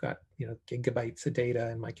folder, or I've got, you know, gigabytes of data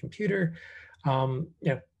in my computer. You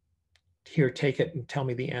know, here, take it and tell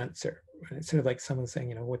me the answer. And it's sort of like someone saying,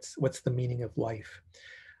 you know, what's the meaning of life?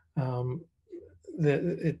 Um,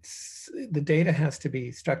 the data has to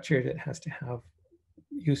be structured. It has to have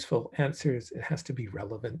useful answers. It has to be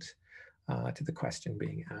relevant to the question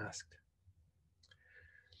being asked.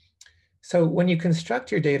 So when you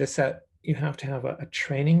construct your data set, you have to have a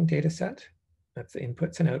training data set. That's the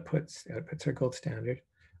inputs and outputs. The outputs are gold standard.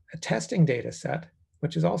 A testing data set,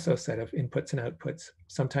 which is also a set of inputs and outputs.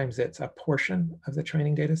 Sometimes it's a portion of the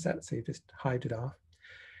training data set, so you just hived it off.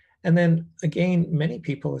 And then again, many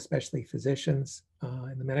people, especially physicians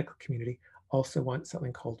in the medical community, also want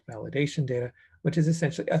something called validation data, which is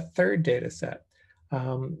essentially a third data set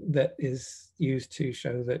that is used to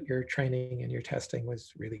show that your training and your testing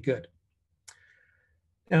was really good.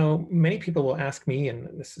 Now, many people will ask me, and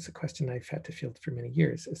this is a question I've had to field for many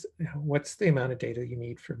years, is, you know, what's the amount of data you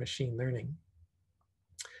need for machine learning?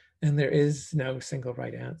 And there is no single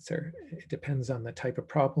right answer. It depends on the type of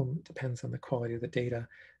problem, it depends on the quality of the data,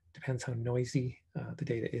 it depends how noisy the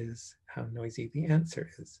data is, how noisy the answer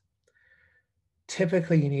is.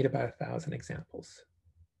 Typically, you need about 1,000 examples.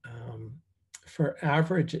 For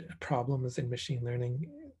average problems in machine learning,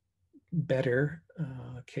 better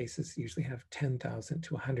cases usually have 10,000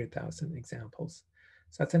 to 100,000 examples.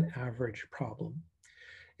 So that's an average problem.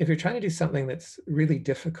 If you're trying to do something that's really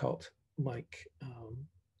difficult, like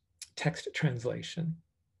text translation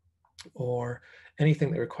or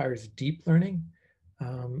anything that requires deep learning,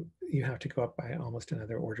 you have to go up by almost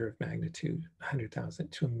another order of magnitude,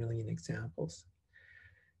 100,000 to 1,000,000 examples.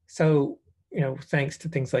 So, you know, thanks to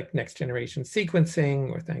things like next generation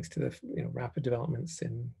sequencing, or thanks to the, you know, rapid developments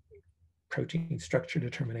in protein structure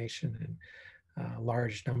determination and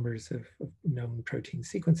large numbers of known protein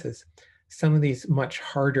sequences, some of these much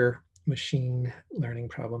harder machine learning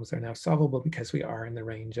problems are now solvable because we are in the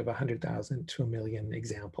range of 100,000 to 1,000,000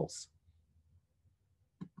 examples.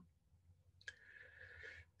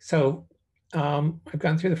 So I've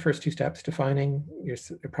gone through the first two steps: defining your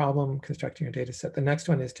problem, constructing your data set. The next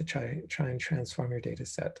one is to try and transform your data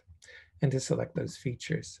set and to select those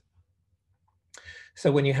features.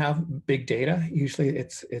 So when you have big data, usually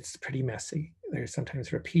it's pretty messy. There's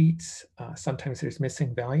sometimes repeats, sometimes there's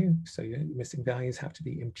missing value. So missing values have to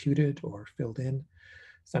be imputed or filled in.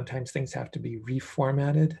 Sometimes things have to be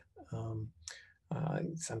reformatted.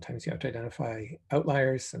 Sometimes you have to identify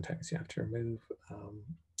outliers. Sometimes you have to remove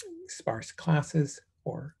sparse classes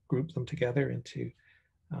or group them together into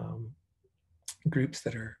groups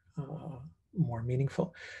that are more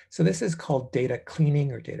meaningful. So this is called data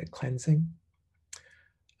cleaning or data cleansing.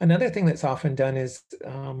 Another thing that's often done is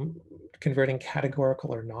converting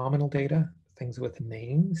categorical or nominal data, things with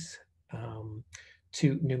names,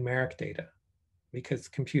 to numeric data, because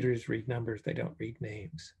computers read numbers, they don't read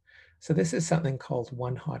names. So this is something called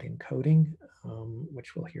one-hot encoding,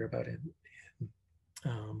 which we'll hear about in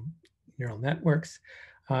neural networks.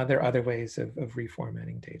 There are other ways of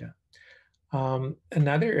reformatting data.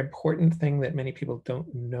 Another important thing that many people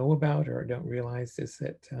don't know about or don't realize is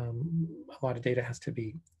that a lot of data has to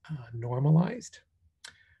be normalized.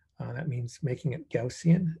 That means making it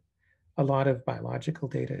Gaussian. A lot of biological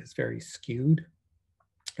data is very skewed.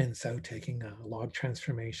 And so taking a log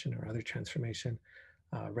transformation or other transformation,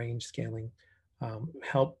 range scaling,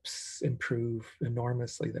 helps improve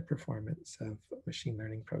enormously the performance of a machine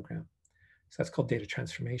learning program. So that's called data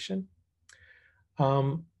transformation.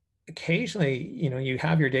 Occasionally, you know, you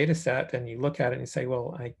have your data set and you look at it and you say,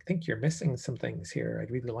 well, I think you're missing some things here.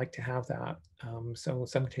 I'd really like to have that. So in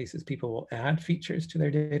some cases, people will add features to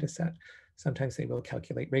their data set. Sometimes they will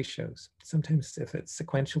calculate ratios. Sometimes if it's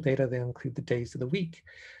sequential data, they'll include the days of the week,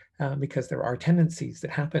 because there are tendencies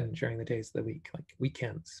that happen during the days of the week, like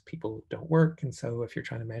weekends. People don't work. And so if you're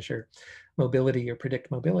trying to measure mobility or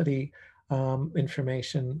predict mobility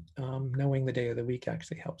information, knowing the day of the week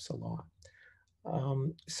actually helps a lot.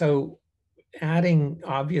 So adding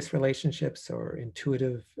obvious relationships or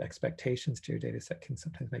intuitive expectations to your data set can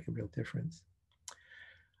sometimes make a real difference.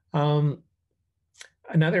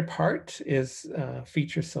 Another part is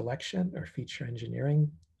feature selection or feature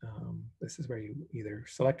engineering. This is where you either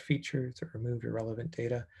select features or remove irrelevant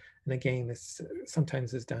data. And again, this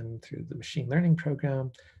sometimes is done through the machine learning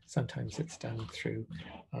program. Sometimes it's done through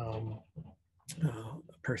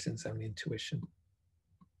a person's own intuition.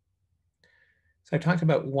 So I talked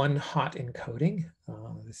about one-hot encoding.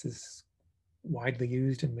 This is widely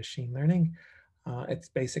used in machine learning. It's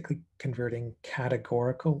basically converting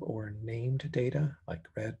categorical or named data like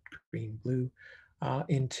red, green, blue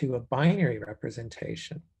into a binary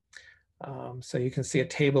representation. So you can see a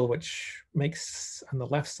table which makes, on the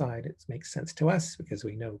left side, it makes sense to us because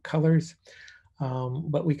we know colors,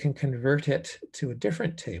 but we can convert it to a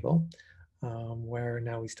different table where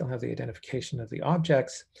now we still have the identification of the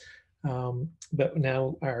objects, but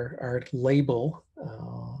now our label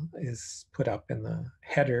is put up in the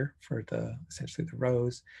header for essentially the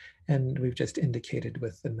rows, and we've just indicated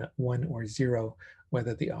with the 1 or 0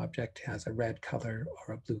 whether the object has a red color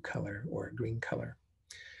or a blue color or a green color.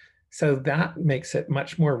 So that makes it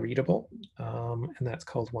much more readable, and that's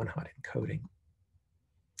called one-hot encoding.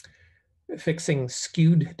 Fixing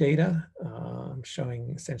skewed data, I'm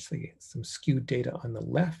showing essentially some skewed data on the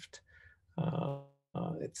left.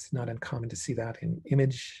 It's not uncommon to see that in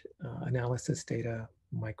image analysis data.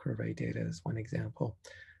 Microarray data is one example.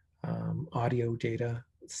 Audio data,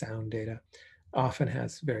 sound data often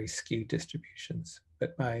has very skewed distributions.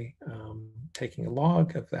 But by taking a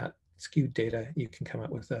log of that skewed data, you can come up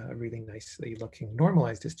with a really nicely looking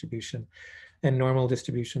normalized distribution. And normal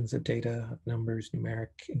distributions of data, numbers,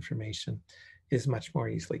 numeric information is much more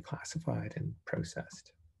easily classified and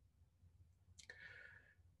processed.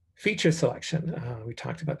 Feature selection, we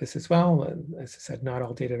talked about this as well. As I said, not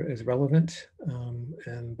all data is relevant.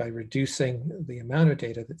 And by reducing the amount of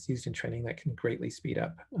data that's used in training, that can greatly speed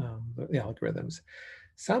up the algorithms.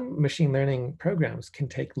 Some machine learning programs can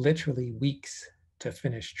take literally weeks to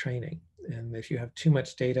finish training. And if you have too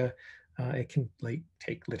much data, it can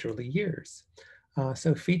take literally years.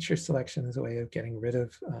 So feature selection is a way of getting rid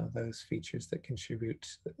of those features that contribute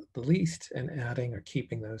the least and adding or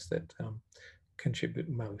keeping those that contribute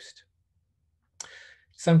most.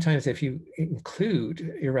 Sometimes if you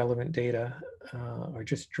include irrelevant data or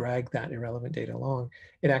just drag that irrelevant data along,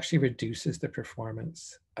 it actually reduces the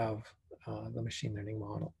performance of the machine learning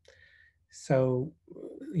model. So,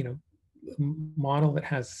 you know, a model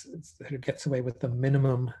that gets away with the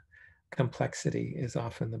minimum complexity is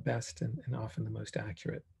often the best and often the most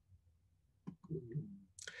accurate.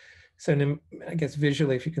 So I guess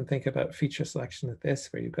visually, if you can think about feature selection like this,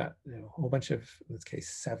 where you've got a whole bunch of, in this case,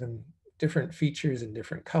 7 different features in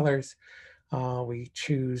different colors, we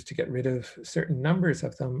choose to get rid of certain numbers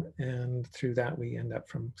of them, and through that we end up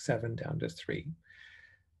from 7 down to 3.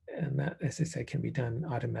 And that, as I say, can be done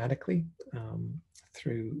automatically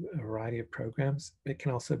through a variety of programs. It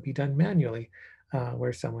can also be done manually,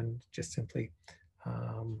 where someone just simply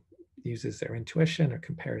uses their intuition or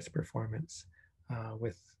compares performance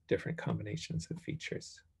with different combinations of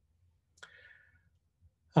features.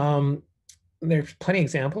 There's plenty of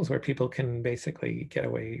examples where people can basically get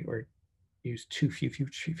away or use too few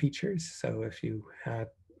features. So if you had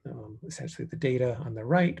essentially the data on the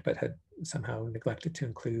right, but had somehow neglected to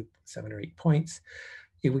include 7 or 8 points,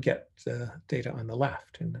 you would get the data on the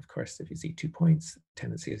left. And of course, if you see 2 points, the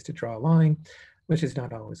tendency is to draw a line, which is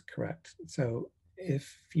not always correct. So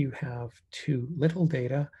if you have too little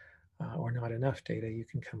data or not enough data, you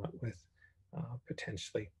can come up with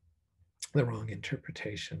potentially the wrong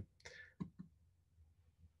interpretation.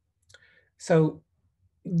 So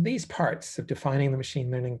these parts of defining the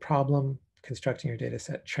machine learning problem, constructing your data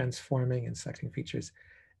set, transforming and selecting features,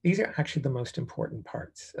 these are actually the most important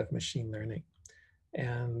parts of machine learning.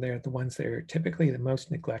 And they're the ones that are typically the most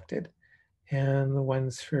neglected and the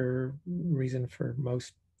ones for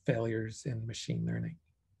most failures in machine learning.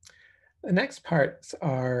 The next parts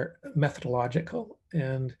are methodological,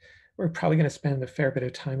 and we're probably going to spend a fair bit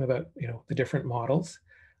of time about the different models.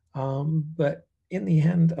 But in the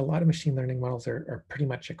end, a lot of machine learning models are pretty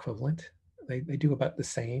much equivalent. They do about the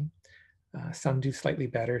same. Some do slightly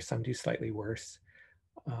better, some do slightly worse.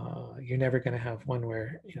 You're never going to have one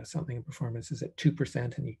where something in performance is at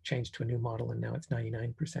 2% and you change to a new model and now it's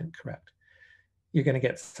 99% correct. You're going to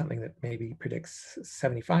get something that maybe predicts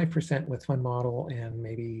 75% with one model and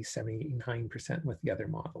maybe 79% with the other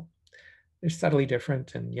model. They're subtly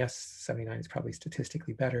different, and yes, 79 is probably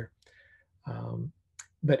statistically better.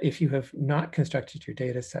 But if you have not constructed your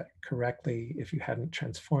data set correctly, if you hadn't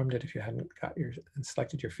transformed it, if you hadn't and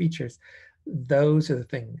selected your features, those are the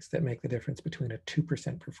things that make the difference between a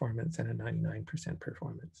 2% performance and a 99%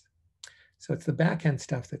 performance. So it's the back end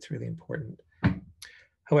stuff that's really important.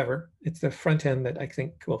 However, it's the front end that I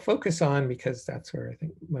think we'll focus on because that's where I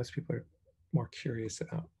think most people are more curious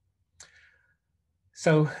about.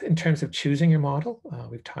 So in terms of choosing your model,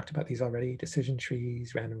 we've talked about these already: decision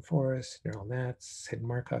trees, random forests, neural nets, hidden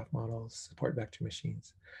Markov models, support vector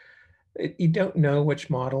machines. You don't know which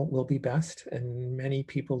model will be best, and many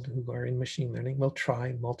people who are in machine learning will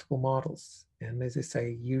try multiple models. And as I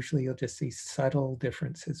say, usually you'll just see subtle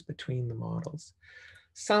differences between the models.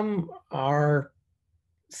 Some are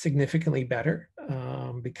significantly better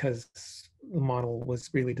because the model was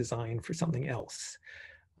really designed for something else.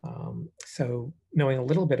 So knowing a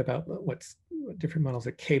little bit about what different models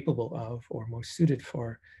are capable of or most suited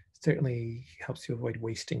for certainly helps you avoid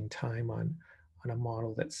wasting time on a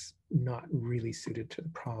model that's not really suited to the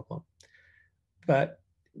problem. But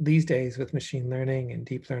these days with machine learning and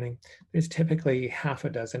deep learning, there's typically half a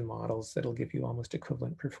dozen models that'll give you almost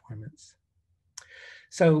equivalent performance.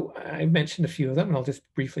 So I mentioned a few of them, and I'll just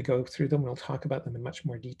briefly go through them, and I'll talk about them in much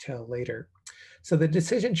more detail later. So the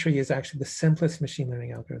decision tree is actually the simplest machine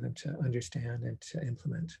learning algorithm to understand and to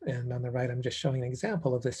implement. And on the right, I'm just showing an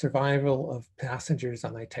example of the survival of passengers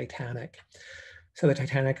on the Titanic. So the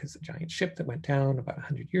Titanic is a giant ship that went down about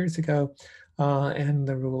 100 years ago. And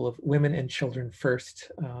the rule of women and children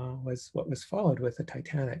first was what was followed with the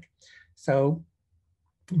Titanic. So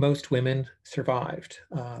most women survived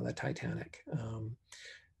the Titanic.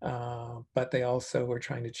 But they also were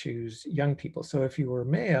trying to choose young people. So if you were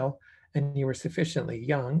male and you were sufficiently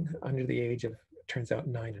young, under the age of, turns out,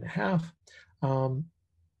 9.5,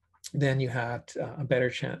 then you had a better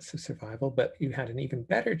chance of survival, but you had an even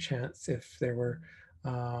better chance if there were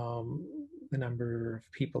the number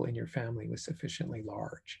of people in your family was sufficiently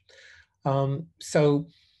large. That's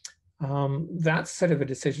sort of a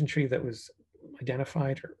decision tree that was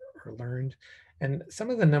identified or learned. And some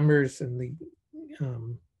of the numbers in the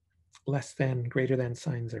less than, greater than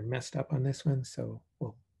signs are messed up on this one, so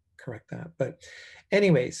we'll correct that. But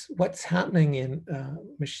anyways, what's happening in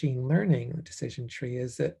machine learning, the decision tree,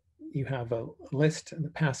 is that you have a list, the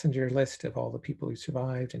passenger list of all the people who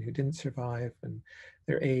survived and who didn't survive, and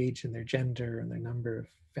their age and their gender and their number of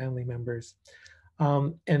family members.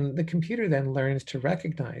 And the computer then learns to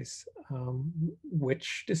recognize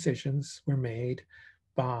which decisions were made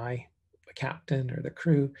by the captain or the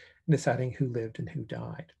crew in deciding who lived and who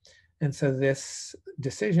died. And so this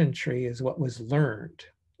decision tree is what was learned.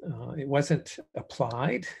 It wasn't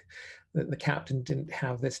applied. The captain didn't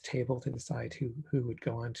have this table to decide who would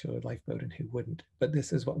go onto a lifeboat and who wouldn't, but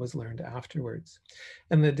this is what was learned afterwards.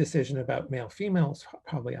 And the decision about male female is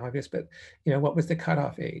probably obvious, but what was the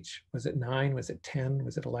cutoff age? Was it 9? Was it 10?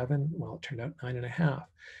 Was it 11? Well, it turned out 9.5.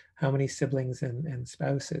 How many siblings and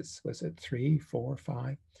spouses? Was it 3, 4,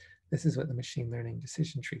 5? This is what the machine learning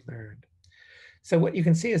decision tree learned. So what you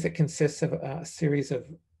can see is it consists of a series of,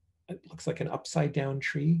 it looks like an upside down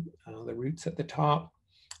tree, the roots at the top,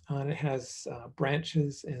 and it has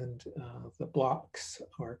branches, and the blocks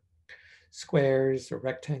or squares or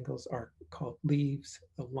rectangles are called leaves.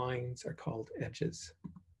 The lines are called edges.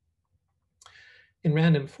 In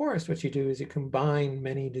random forest, what you do is you combine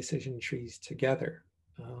many decision trees together.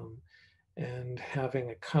 And having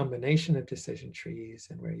a combination of decision trees,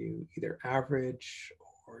 and where you either average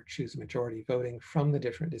or choose majority voting from the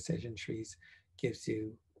different decision trees, gives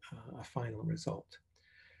you a final result.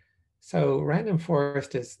 So random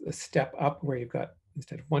forest is a step up where you've got,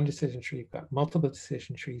 instead of one decision tree, you've got multiple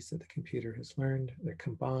decision trees that the computer has learned. They're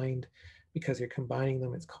combined. Because you're combining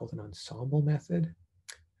them, it's called an ensemble method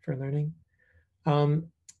for learning. And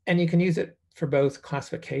you can use it for both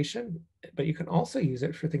classification, but you can also use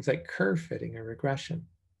it for things like curve fitting or regression.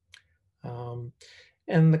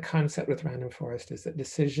 And the concept with random forest is that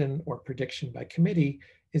decision or prediction by committee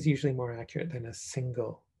is usually more accurate than a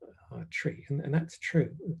single tree. And that's true.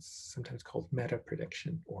 It's sometimes called meta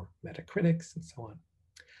prediction or metacritics and so on.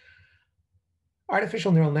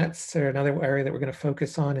 Artificial neural nets are another area that we're going to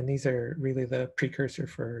focus on, and these are really the precursor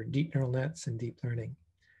for deep neural nets and deep learning.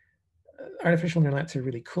 Artificial neural nets are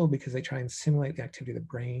really cool because they try and simulate the activity of the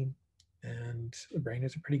brain, and the brain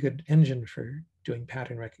is a pretty good engine for doing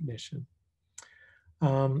pattern recognition.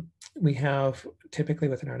 We have, typically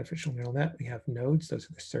with an artificial neural net, we have nodes. Those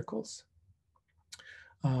are the circles.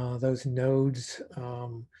 Those nodes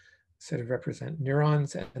sort of represent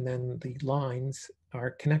neurons, and then the lines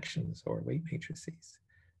are connections or weight matrices.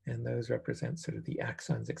 And those represent sort of the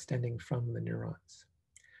axons extending from the neurons.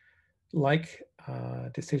 Like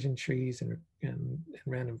decision trees and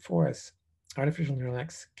random forests, artificial neural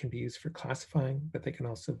nets can be used for classifying, but they can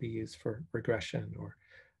also be used for regression or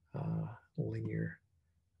linear,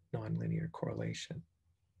 nonlinear correlation.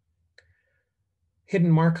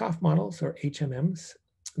 Hidden Markov models, or HMMs,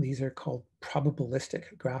 these are called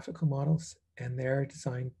probabilistic graphical models. and they're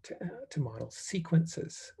designed to model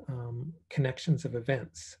sequences, connections of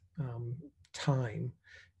events, time,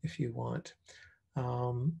 if you want.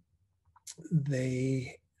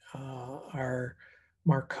 They are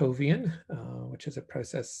Markovian, which is a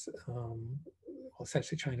process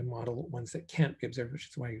essentially trying to model ones that can't be observed, which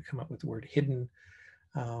is why you come up with the word hidden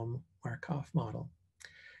Markov model.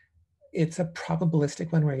 It's a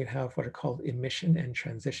probabilistic one where you have what are called emission and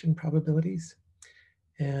transition probabilities.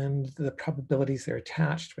 And the probabilities that are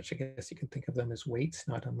attached, which I guess you can think of them as weights,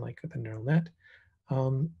 not unlike with a neural net,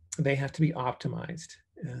 they have to be optimized.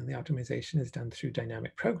 And the optimization is done through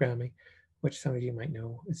dynamic programming, which some of you might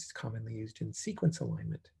know is commonly used in sequence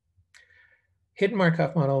alignment. Hidden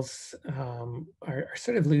Markov models are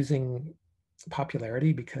sort of losing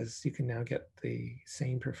popularity because you can now get the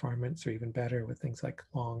same performance or even better with things like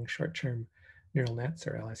long short-term neural nets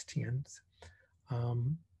or LSTMs.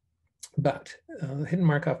 But the hidden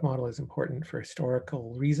Markov model is important for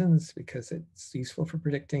historical reasons because it's useful for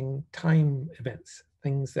predicting time events,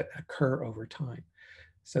 things that occur over time.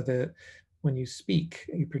 So that when you speak,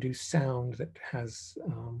 you produce sound that has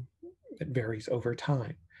that varies over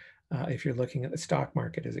time. If you're looking at the stock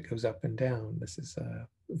market as it goes up and down, this is a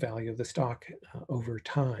value of the stock over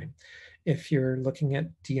time. If you're looking at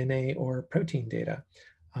DNA or protein data,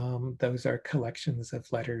 those are collections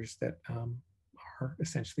of letters that are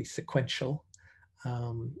essentially sequential,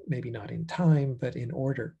 maybe not in time, but in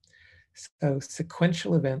order. So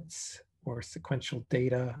sequential events or sequential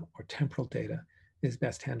data or temporal data is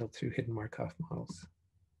best handled through hidden Markov models.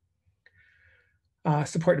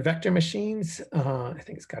 Support vector machines. I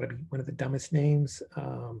think it's got to be one of the dumbest names.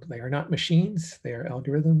 They are not machines, they are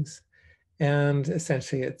algorithms. And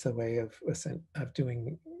essentially it's a way of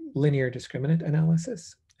doing linear discriminant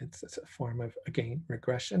analysis. It's a form of, again,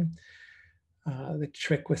 regression. The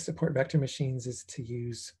trick with support vector machines is to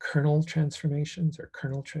use kernel transformations or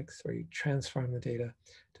kernel tricks, where you transform the data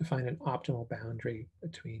to find an optimal boundary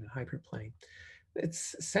between a hyperplane.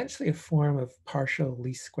 It's essentially a form of partial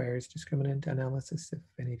least squares discriminant analysis, if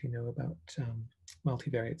any of you know about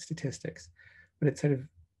multivariate statistics. But it's sort of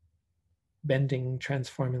bending,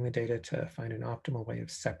 transforming the data to find an optimal way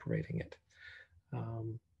of separating it.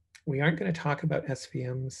 We aren't going to talk about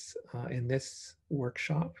SVMs in this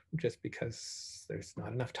workshop just because there's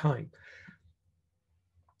not enough time.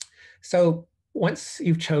 So once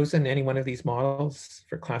you've chosen any one of these models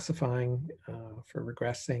for classifying, for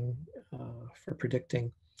regressing, for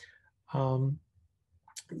predicting,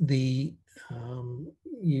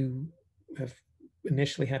 you have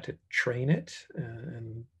initially had to train it,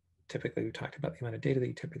 and typically we talked about the amount of data that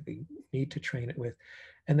you typically need to train it with,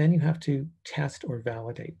 and then you have to test or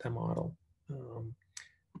validate the model.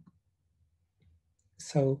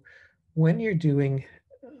 So when you're doing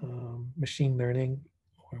machine learning,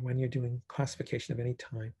 or when you're doing classification of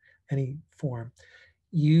any form,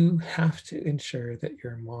 you have to ensure that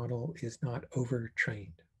your model is not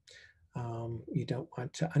overtrained. You don't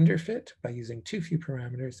want to underfit by using too few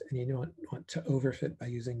parameters, and you don't want to overfit by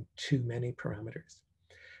using too many parameters.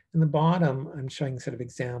 In the bottom, I'm showing sort of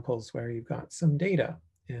examples where you've got some data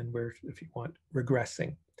and where, if you want,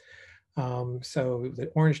 regressing. So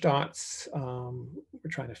the orange dots, we're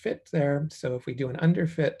trying to fit there. So if we do an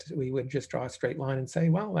underfit, we would just draw a straight line and say,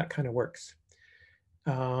 well, that kind of works.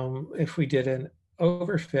 If we did an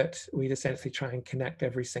overfit, we'd essentially try and connect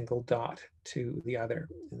every single dot to the other.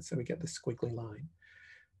 And so we get the squiggly line.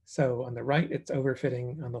 So on the right, it's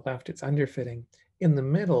overfitting. On the left, it's underfitting. In the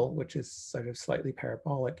middle, which is sort of slightly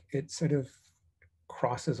parabolic, it sort of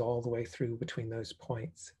crosses all the way through between those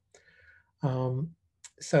points.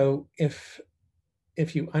 So if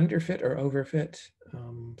you underfit or overfit,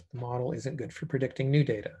 the model isn't good for predicting new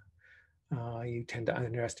data. You tend to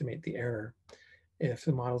underestimate the error. If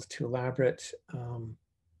the model is too elaborate,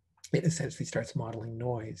 it essentially starts modeling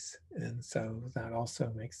noise. And so that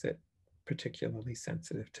also makes it particularly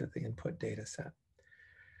sensitive to the input data set.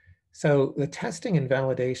 So the testing and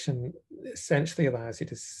validation essentially allows you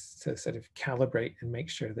to sort of calibrate and make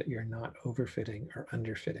sure that you're not overfitting or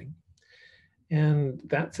underfitting. And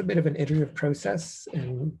that's a bit of an iterative process,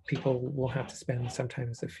 and people will have to spend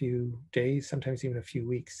sometimes a few days, sometimes even a few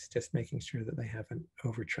weeks, just making sure that they haven't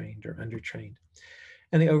overtrained or undertrained.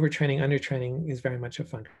 And the overtraining, undertraining is very much a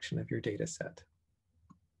function of your data set.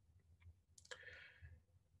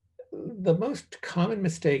 The most common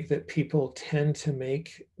mistake that people tend to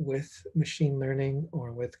make with machine learning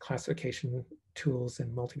or with classification tools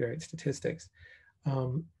and multivariate statistics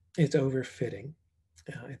is overfitting.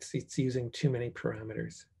 It's using too many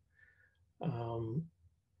parameters. So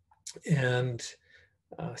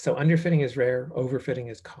underfitting is rare, overfitting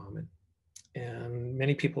is common. And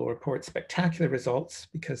many people report spectacular results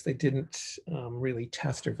because they didn't really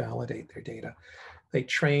test or validate their data. They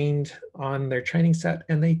trained on their training set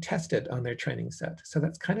and they tested on their training set. So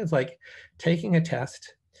that's kind of like taking a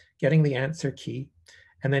test, getting the answer key,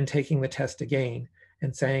 and then taking the test again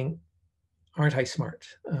and saying, aren't I smart?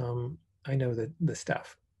 I know the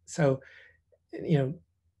stuff. So, you know,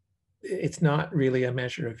 it's not really a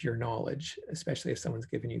measure of your knowledge, especially if someone's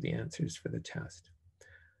given you the answers for the test.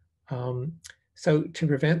 So to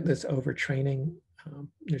prevent this overtraining,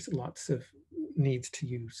 there's lots of needs to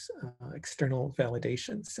use external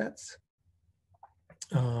validation sets,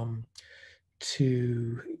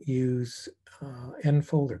 to use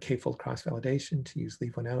n-fold or k-fold cross-validation, to use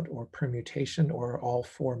leave one out, or permutation, or all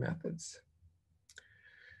four methods.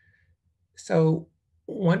 So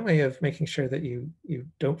one way of making sure that you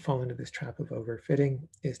don't fall into this trap of overfitting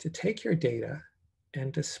is to take your data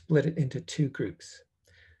and to split it into two groups.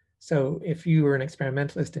 So if you were an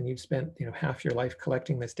experimentalist and you've spent half your life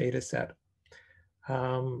collecting this data set,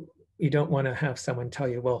 you don't want to have someone tell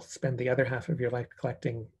you, well, spend the other half of your life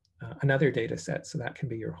collecting another data set, so that can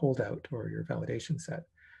be your holdout or your validation set.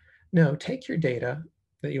 No, take your data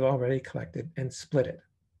that you already collected and split it.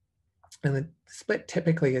 And the split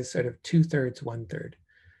typically is sort of 2/3, 1/3.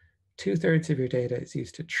 2/3 of your data is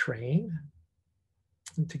used to train,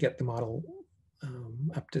 to get the model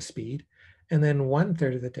up to speed. And then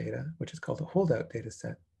 1/3 of the data, which is called a holdout data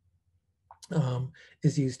set,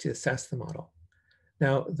 is used to assess the model.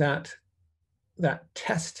 Now that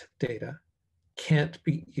test data can't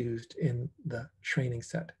be used in the training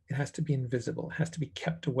set. It has to be invisible, it has to be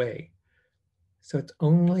kept away. So it's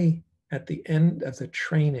only at the end of the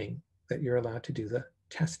training that you're allowed to do the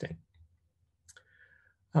testing.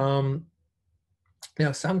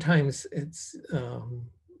 Now, sometimes it's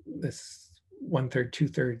this 1/3,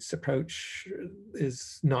 2/3 approach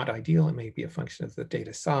is not ideal. It may be a function of the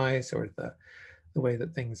data size or the way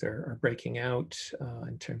that things are breaking out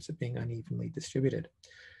in terms of being unevenly distributed.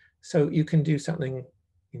 So you can do something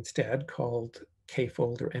instead called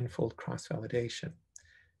k-fold or n-fold cross-validation.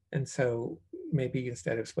 And so maybe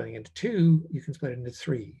instead of splitting into 2, you can split it into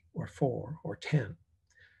 3 or 4 or 10.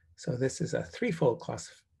 So this is a 3-fold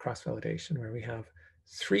cross-validation where we have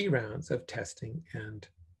 3 rounds of testing and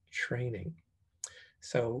training.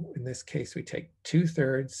 So in this case, we take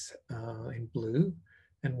 2/3 in blue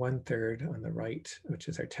and 1/3 on the right, which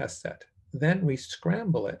is our test set. Then we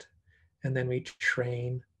scramble it, and then we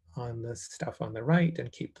train on the stuff on the right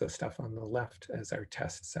and keep the stuff on the left as our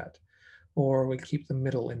test set. Or we keep the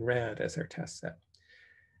middle in red as our test set.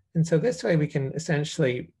 And so this way we can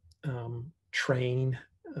essentially train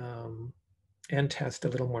and test a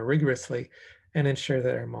little more rigorously and ensure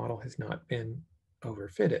that our model has not been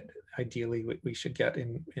overfitted. Ideally, what we should get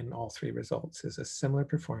in all 3 results is a similar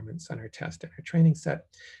performance on our test and our training set.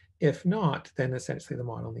 If not, then essentially the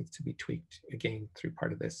model needs to be tweaked again through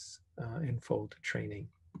part of this n-fold training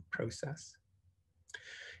process.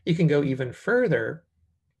 You can go even further.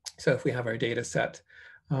 So if we have our data set,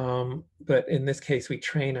 but in this case, we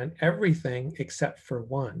train on everything except for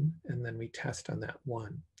one, and then we test on that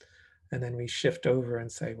one. And then we shift over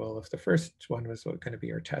and say, well, if the first one was going to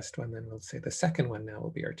be our test one, then we'll say the second one now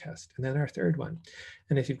will be our test, and then our third one.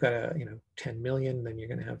 And if you've got 10 million, then you're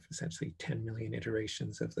going to have essentially 10 million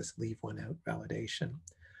iterations of this leave one out validation.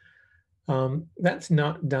 That's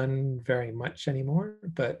not done very much anymore,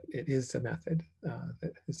 but it is a method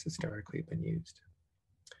that has historically been used.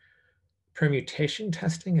 Permutation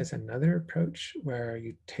testing is another approach where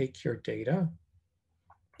you take your data,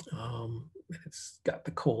 it's got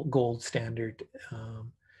the gold standard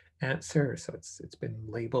answer, so it's been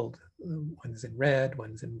labeled. One's in red,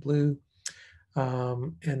 one's in blue,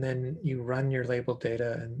 and then you run your labeled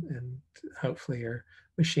data, and hopefully your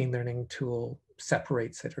machine learning tool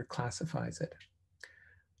separates it or classifies it.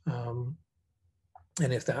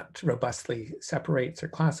 And if that robustly separates or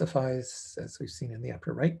classifies, as we've seen in the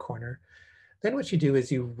upper right corner, then what you do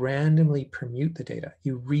is you randomly permute the data.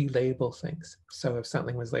 You relabel things. So if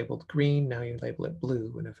something was labeled green, now you label it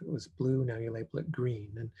blue. And if it was blue, now you label it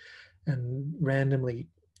green, and randomly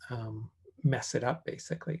mess it up,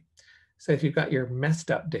 basically. So if you've got your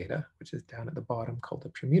messed up data, which is down at the bottom called the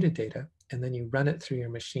permuted data, and then you run it through your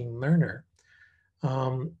machine learner,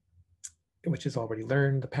 which has already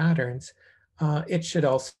learned the patterns, it should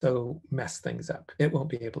also mess things up. It won't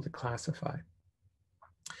be able to classify.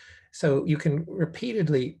 So you can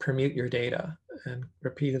repeatedly permute your data and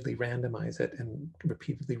repeatedly randomize it and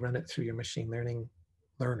repeatedly run it through your machine learning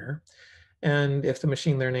learner. And if the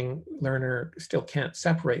machine learning learner still can't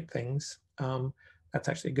separate things, that's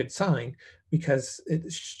actually a good sign, because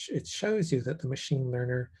it shows you that the machine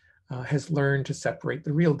learner has learned to separate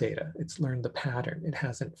the real data. It's learned the pattern. It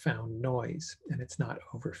hasn't found noise, and it's not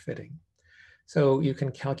overfitting. So you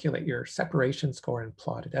can calculate your separation score and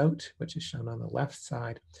plot it out, which is shown on the left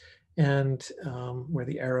side. And where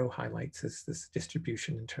the arrow highlights is this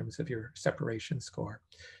distribution in terms of your separation score.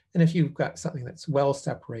 And if you've got something that's well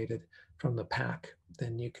separated from the pack,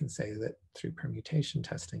 then you can say that through permutation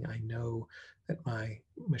testing, I know that my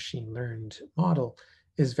machine learned model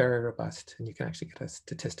is very robust, and you can actually get a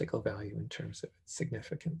statistical value in terms of its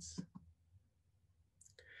significance.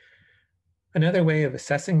 Another way of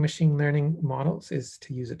assessing machine learning models is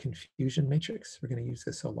to use a confusion matrix. We're going to use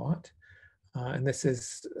this a lot. And this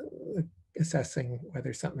is assessing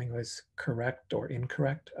whether something was correct or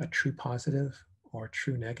incorrect, a true positive or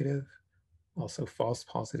true negative, also false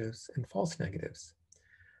positives and false negatives.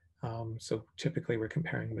 So typically we're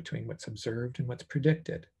comparing between what's observed and what's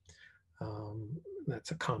predicted.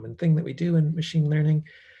 That's a common thing that we do in machine learning.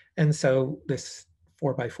 And so this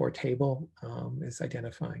 4x4 table is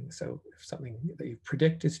identifying. So if something that you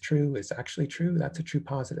predict is true is actually true, that's a true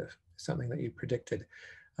positive. Something that you predicted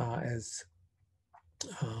as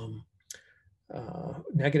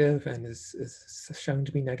negative and is shown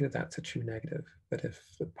to be negative, that's a true negative. But if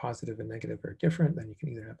the positive and negative are different, then you can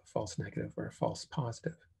either have a false negative or a false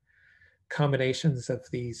positive. Combinations of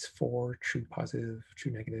these 4, true positive,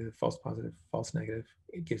 true negative, false positive, false negative,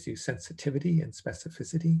 it gives you sensitivity and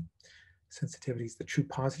specificity. Sensitivity is the true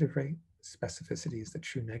positive rate, specificity is the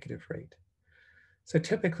true negative rate. So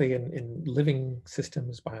typically in living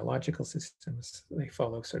systems, biological systems, they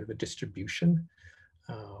follow sort of a distribution.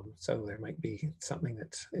 So there might be something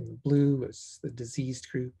that's in blue is the diseased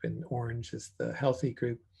group and orange is the healthy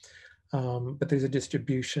group. But there's a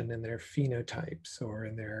distribution in their phenotypes or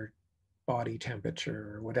in their body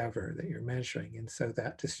temperature or whatever that you're measuring. And so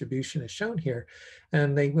that distribution is shown here,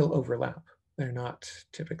 and they will overlap. They're not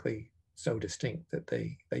typically so distinct that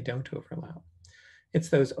they don't overlap. It's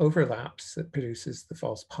those overlaps that produces the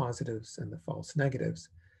false positives and the false negatives.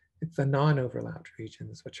 It's the non-overlapped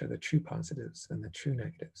regions, which are the true positives and the true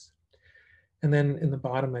negatives. And then in the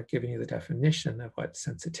bottom, I've given you the definition of what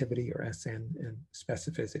sensitivity or SN and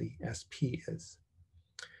specificity SP is.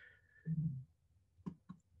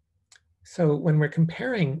 So when we're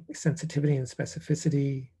comparing sensitivity and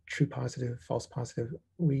specificity, true positive, false positive,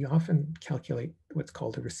 we often calculate what's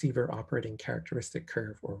called a receiver operating characteristic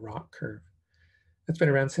curve or ROC curve. It's been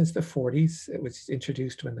around since the 40s. It was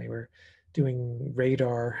introduced when they were doing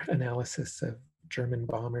radar analysis of German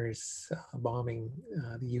bombers bombing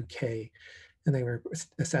the UK, and they were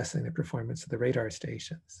assessing the performance of the radar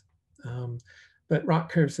stations. But ROC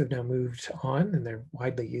curves have now moved on, and they're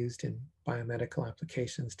widely used in biomedical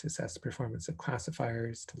applications to assess the performance of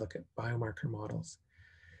classifiers, to look at biomarker models.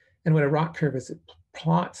 And what a ROC curve is, it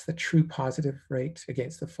plots the true positive rate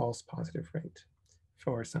against the false positive rate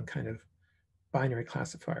for some kind of binary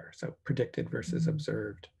classifier, so predicted versus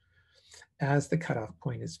observed, as the cutoff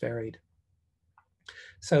point is varied.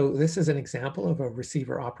 So this is an example of a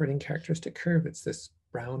receiver operating characteristic curve. It's this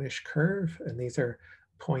brownish curve, and these are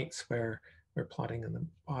points where we're plotting on the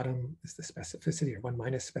bottom is the specificity or 1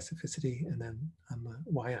 minus specificity, and then on the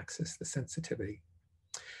y-axis, the sensitivity.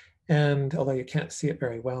 And although you can't see it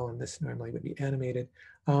very well, and this normally would be animated,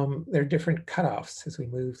 there are different cutoffs as we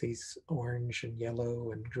move these orange and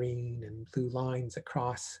yellow and green and blue lines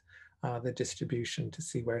across the distribution to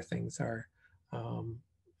see where things are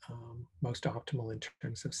most optimal in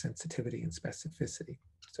terms of sensitivity and specificity.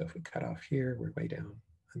 So if we cut off here, we're way down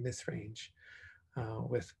in this range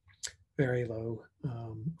with very low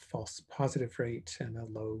false positive rate and a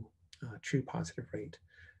low true positive rate.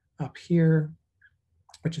 Up here,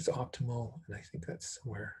 which is optimal, and I think that's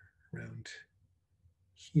somewhere around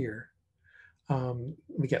here,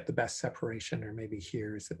 we get the best separation, or maybe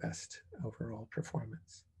here is the best overall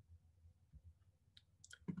performance.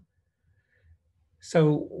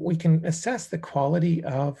 So we can assess the quality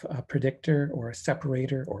of a predictor or a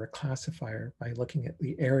separator or a classifier by looking at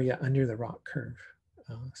the area under the ROC curve,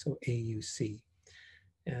 so AUC.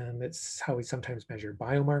 And it's how we sometimes measure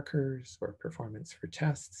biomarkers or performance for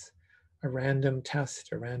tests. A random test,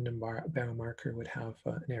 a random biomarker would have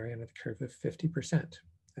an area under the curve of 50%.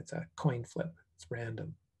 That's a coin flip, it's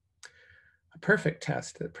random. A perfect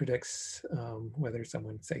test that predicts whether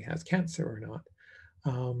someone, say, has cancer or not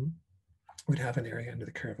would have an area under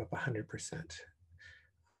the curve of 100%.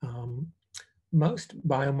 Most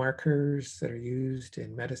biomarkers that are used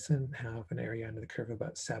in medicine have an area under the curve of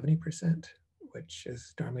about 70%, which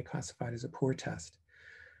is normally classified as a poor test.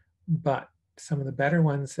 But some of the better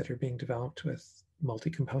ones that are being developed with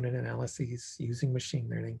multi-component analyses using machine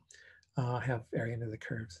learning have area under the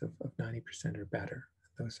curves of 90% or better.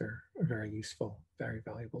 those are very useful, very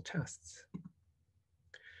valuable tests.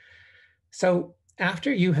 So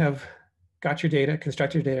after you have got your data,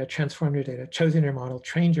 constructed your data, transformed your data, chosen your model,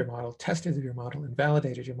 trained your model, tested your model, and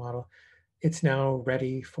validated your model, it's now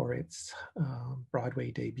ready for its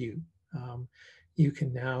Broadway debut. You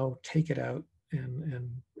can now take it out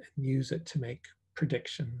and use it to make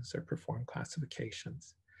predictions or perform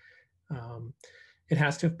classifications. It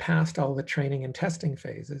has to have passed all the training and testing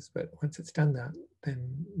phases, but once it's done that,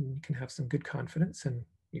 then you can have some good confidence and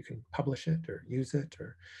you can publish it or use it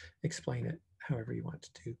or explain it however you want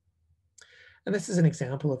to do. And this is an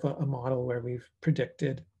example of a model where we've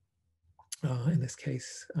predicted, in this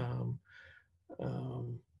case,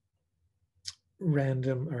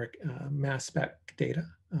 random or mass spec data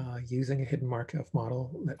using a hidden Markov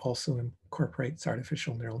model that also incorporates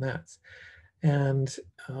artificial neural nets. And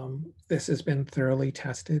this has been thoroughly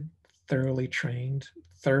tested, thoroughly trained,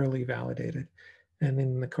 thoroughly validated. And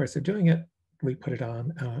in the course of doing it, we put it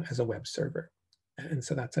on as a web server. And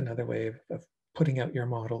so that's another way of putting out your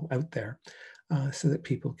model out there so that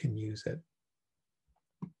people can use it.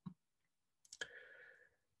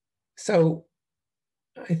 So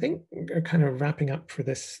I think we're kind of wrapping up for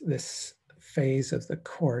this phase of the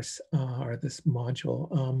course or this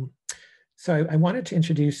module. So I wanted to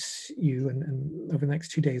introduce you, and over the next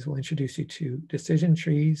 2 days, we'll introduce you to decision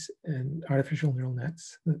trees and artificial neural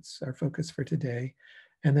nets. That's our focus for today.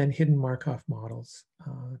 And then hidden Markov models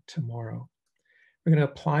tomorrow. We're going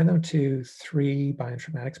to apply them to 3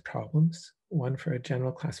 bioinformatics problems, one for a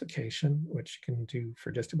general classification, which you can do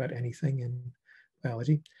for just about anything in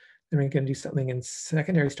biology. Then we're going to do something in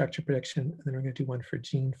secondary structure prediction, and then we're going to do one for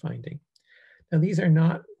gene finding. Now, these are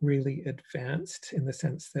not really advanced in the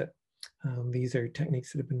sense that these are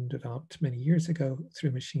techniques that have been developed many years ago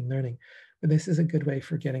through machine learning, but this is a good way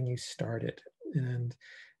for getting you started. And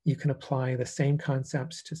you can apply the same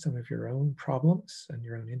concepts to some of your own problems and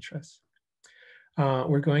your own interests.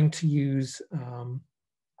 We're going to use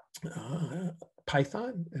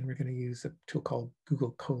Python, and we're going to use a tool called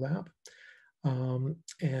Google Colab.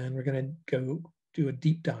 And we're going to go do a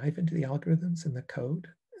deep dive into the algorithms and the code.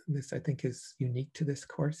 And this, I think, is unique to this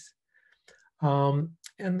course.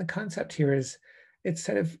 And the concept here is it's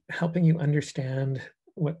sort of helping you understand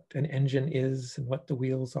what an engine is and what the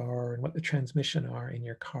wheels are and what the transmission are in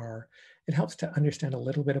your car. It helps to understand a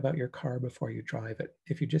little bit about your car before you drive it.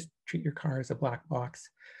 If you just treat your car as a black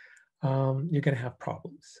box, you're going to have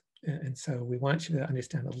problems. And so we want you to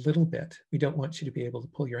understand a little bit. We don't want you to be able to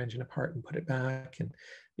pull your engine apart and put it back and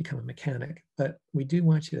become a mechanic, but we do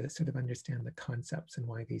want you to sort of understand the concepts and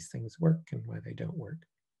why these things work and why they don't work.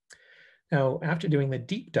 Now, after doing the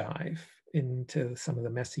deep dive into some of the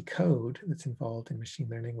messy code that's involved in machine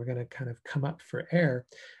learning, we're going to kind of come up for air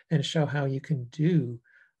and show how you can do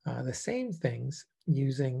the same things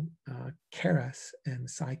using Keras and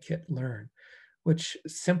scikit-learn, which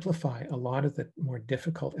simplify a lot of the more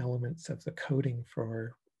difficult elements of the coding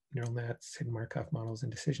for neural nets, hidden Markov models,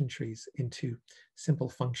 and decision trees into simple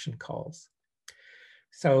function calls.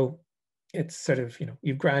 So it's sort of,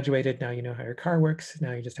 you've graduated, now you know how your car works,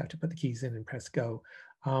 now you just have to put the keys in and press go.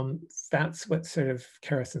 That's what sort of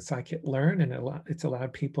Keras and scikit-learn, and it's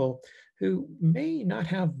allowed people who may not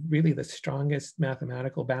have really the strongest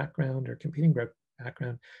mathematical background or computing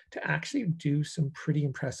background to actually do some pretty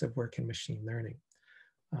impressive work in machine learning.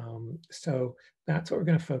 So that's what we're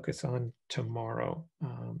going to focus on tomorrow,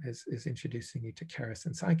 is introducing you to Keras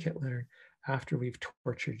and scikit-learn after we've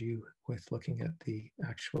tortured you with looking at the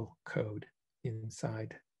actual code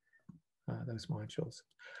inside those modules.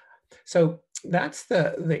 So that's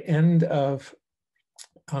the end of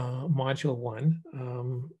module 1.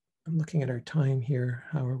 I'm looking at our time here.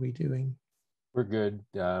 How are we doing? We're good.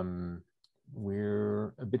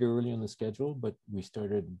 We're a bit early on the schedule, but we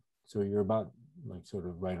started, so you're about like sort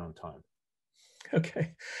of right on time.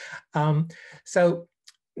 Okay. So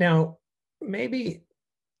now maybe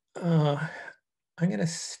I'm going to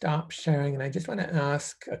stop sharing, and I just want to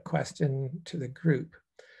ask a question to the group,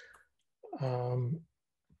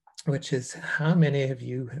 which is how many of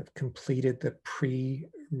you have completed the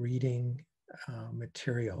pre-reading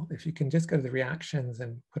material? If you can just go to the reactions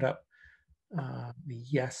and put up the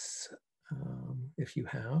yes if you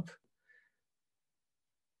have.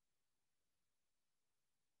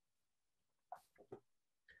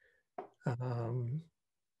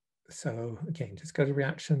 So again, just go to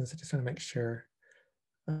reactions. I just want to make sure.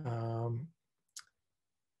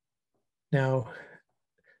 Now,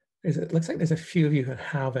 it looks like there's a few of you who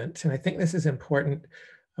haven't, and I think this is important.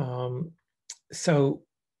 So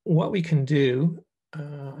what we can do,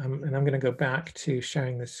 and I'm going to go back to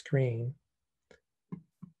sharing the screen.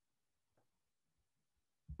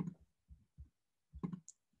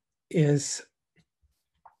 is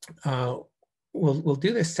we'll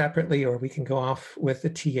do this separately, or we can go off with the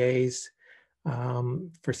TAs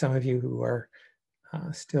for some of you who are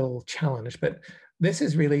still challenged. But this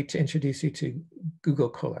is really to introduce you to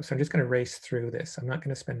Google Colab. So I'm just going to race through this. I'm not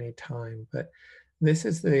going to spend any time, but this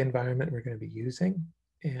is the environment we're going to be using.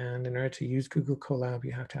 And in order to use Google Colab,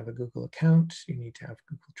 you have to have a Google account. You need to have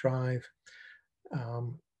Google Drive.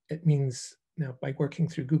 It means now by working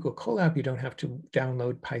through Google Colab, you don't have to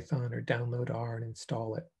download Python or download R and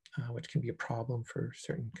install it, which can be a problem for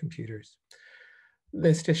certain computers.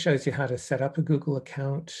 This just shows you how to set up a Google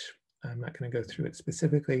account. I'm not going to go through it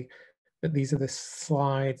specifically, but these are the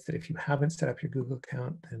slides that if you haven't set up your Google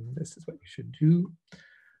account, then this is what you should do.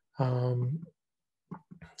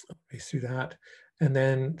 Race through that. And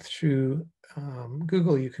then through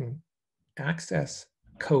Google, you can access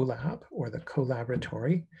Colab or the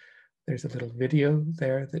Collaboratory. There's a little video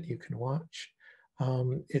there that you can watch.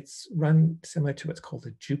 It's run similar to what's called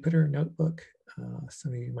a Jupyter notebook.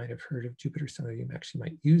 Some of you might have heard of Jupyter. Some of you actually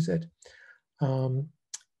might use it.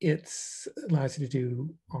 It allows you to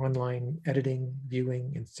do online editing,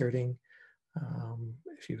 viewing, inserting.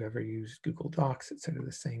 If you've ever used Google Docs, it's sort of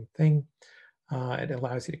the same thing. It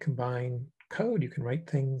allows you to combine code. You can write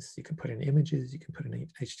things, you can put in images, you can put in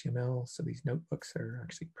HTML. So these notebooks are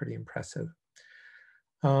actually pretty impressive.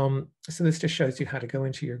 So this just shows you how to go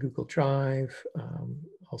into your Google Drive.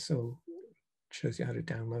 Also shows you how to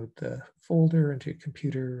download the folder into your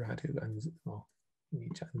computer, how to you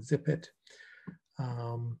need to unzip it.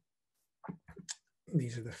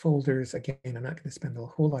 These are the folders. Again, I'm not going to spend a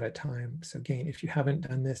whole lot of time. So again, if you haven't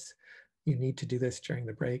done this, you need to do this during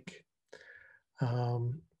the break.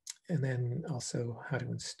 And then also how to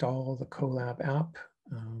install the Colab app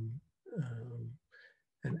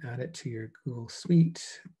and add it to your Google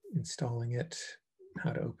Suite, installing it,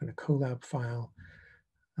 how to open a Colab file,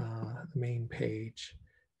 the main page,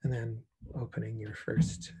 and then opening your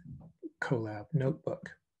first Colab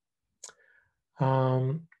notebook.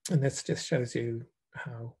 And this just shows you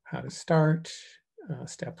how to start,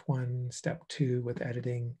 step 1, step 2 with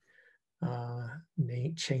editing,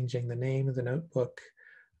 changing the name of the notebook,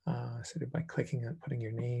 sort of by clicking on putting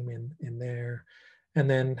your name in there, and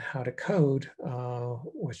then how to code,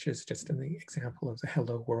 which is just an example of the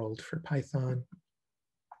hello world for Python.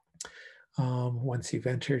 Once you've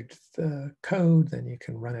entered the code, then you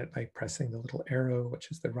can run it by pressing the little arrow, which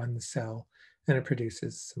is the run cell, and it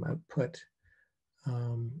produces some output.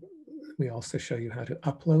 We also show you how to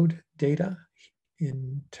upload data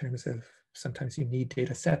in terms of sometimes you need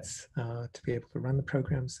data sets to be able to run the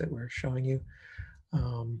programs that we're showing you.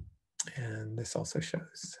 And this also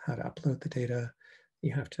shows how to upload the data.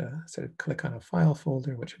 You have to sort of click on a file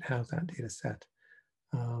folder, which would have that data set.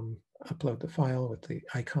 Upload the file with the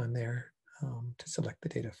icon there to select the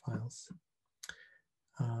data files.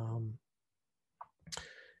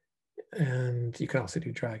 And you can also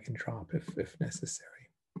do drag and drop if necessary.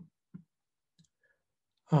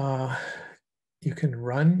 You can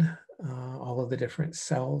run all of the different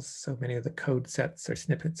cells. So many of the code sets or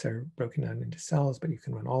snippets are broken down into cells, but you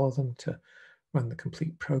can run all of them to run the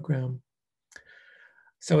complete program.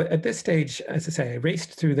 So at this stage, as I say, I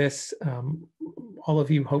raced through this. All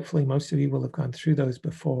of you, hopefully most of you will have gone through those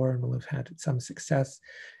before and will have had some success.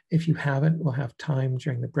 If you haven't, we'll have time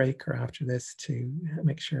during the break or after this to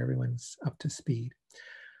make sure everyone's up to speed.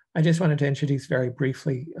 I just wanted to introduce very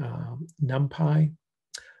briefly NumPy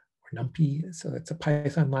or NumPy. So it's a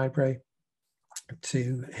Python library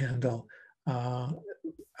to handle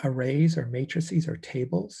arrays or matrices or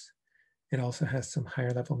tables. It also has some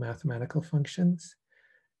higher level mathematical functions.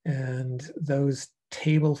 And those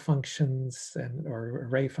table functions or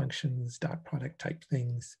array functions, dot product type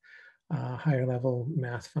things, higher level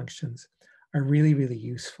math functions are really, really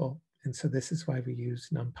useful. And so this is why we use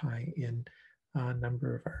NumPy in a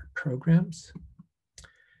number of our programs.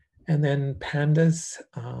 And then pandas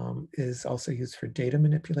is also used for data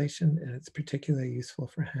manipulation, and it's particularly useful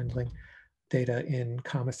for handling data in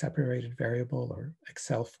comma separated variable or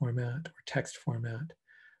Excel format or text format.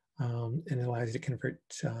 And it allows you to convert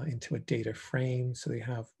into a data frame, so you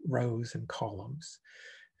have rows and columns.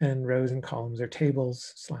 And rows and columns are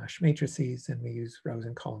tables / matrices, and we use rows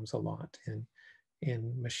and columns a lot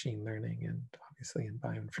in machine learning and obviously in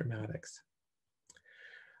bioinformatics.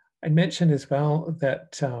 I mentioned as well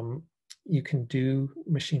that you can do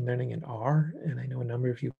machine learning in R, and I know a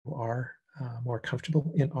number of you are more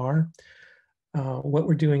comfortable in R. What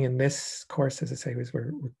we're doing in this course, as I say, is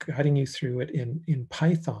we're guiding you through it in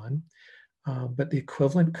Python, but the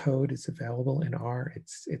equivalent code is available in R.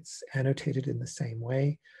 It's annotated in the same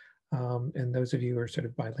way. And those of you who are sort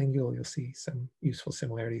of bilingual, you'll see some useful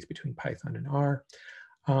similarities between Python and R.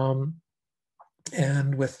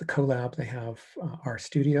 And with the Colab, they have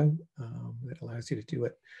RStudio that allows you to do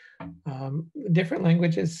it. Different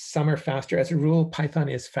languages, some are faster. As a rule, Python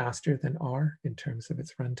is faster than R in terms of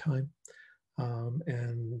its runtime.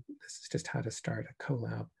 And this is just how to start a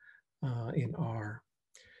Colab in R.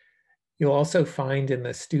 You'll also find in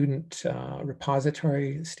the student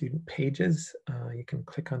repository, student pages, you can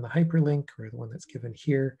click on the hyperlink or the one that's given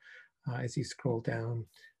here. As you scroll down,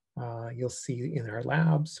 you'll see in our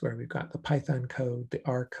labs where we've got the Python code, the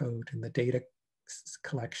R code, and the data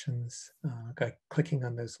collections. By clicking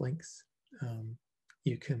on those links,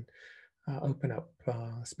 you can open up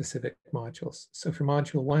specific modules. So for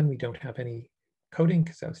module 1, we don't have any coding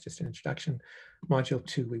because that was just an introduction. Module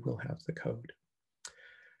 2, we will have the code.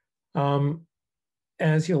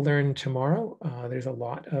 As you'll learn tomorrow, there's a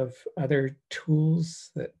lot of other tools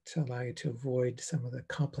that allow you to avoid some of the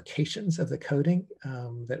complications of the coding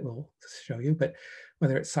that we'll show you. But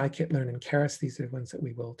whether it's scikit-learn and Keras, these are the ones that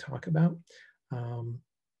we will talk about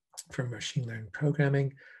for machine learning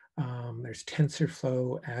programming. There's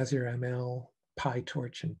TensorFlow, Azure ML,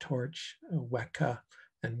 PyTorch and Torch, Weka,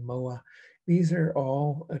 and MOA. These are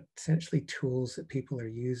all essentially tools that people are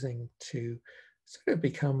using to sort of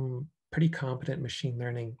become pretty competent machine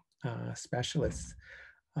learning specialists,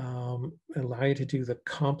 allow you to do the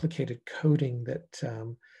complicated coding that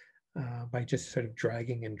by just sort of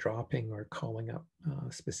dragging and dropping or calling up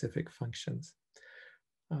specific functions.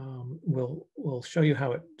 We'll show you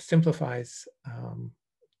how it simplifies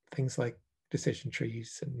things like decision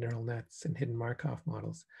trees and neural nets and hidden Markov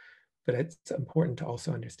models, but it's important to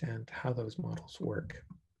also understand how those models work.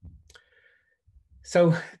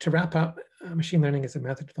 So to wrap up, machine learning is a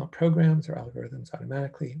method to develop programs or algorithms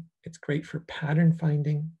automatically. It's great for pattern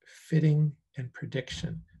finding, fitting, and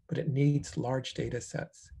prediction, but it needs large data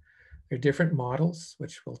sets. There are different models,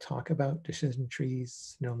 which we'll talk about, decision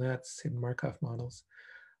trees, neural nets, hidden Markov models.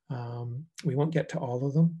 We won't get to all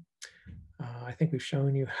of them. I think we've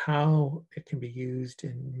shown you how it can be used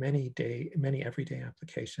in many everyday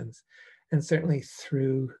applications, and certainly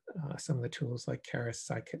through some of the tools like Keras,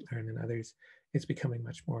 scikit-learn, and others, it's becoming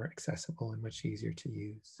much more accessible and much easier to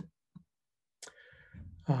use.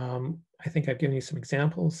 I think I've given you some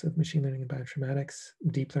examples of machine learning and bioinformatics.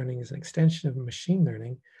 Deep learning is an extension of machine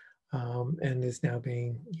learning and is now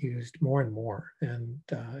being used more and more. And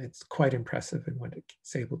it's quite impressive in what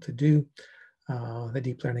it's able to do. The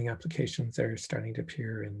deep learning applications are starting to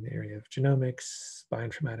appear in the area of genomics,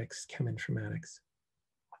 bioinformatics, cheminformatics.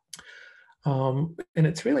 And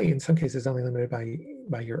it's really, in some cases, only limited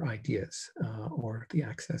by your ideas or the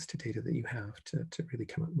access to data that you have to really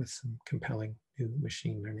come up with some compelling new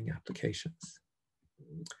machine learning applications.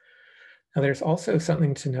 Now, there's also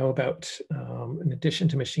something to know about, in addition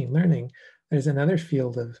to machine learning, there's another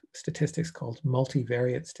field of statistics called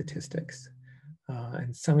multivariate statistics.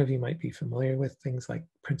 And some of you might be familiar with things like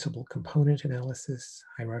principal component analysis,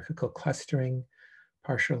 hierarchical clustering,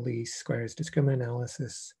 partial least squares discriminant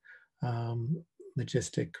analysis,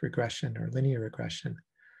 logistic regression or linear regression.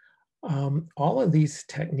 All of these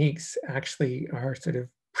techniques actually are sort of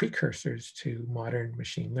precursors to modern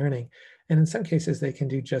machine learning, and in some cases they can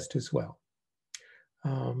do just as well.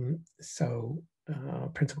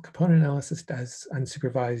 Principal component analysis does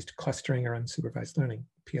unsupervised clustering or unsupervised learning.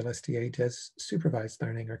 PLSDA does supervised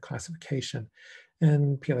learning or classification,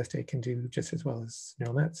 and PLSDA can do just as well as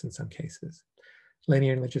neural nets in some cases.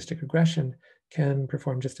 Linear and logistic regression can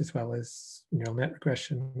perform just as well as neural net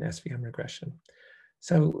regression, SVM regression.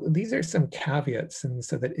 So these are some caveats, and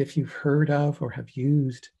so that if you've heard of or have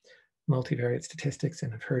used multivariate statistics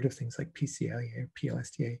and have heard of things like PCLA or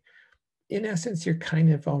PLSDA, in essence, you're kind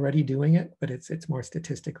of already doing it, but it's more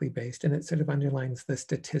statistically based, and it sort of underlines the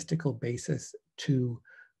statistical basis to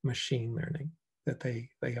machine learning, that they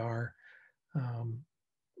are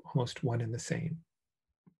almost one and the same.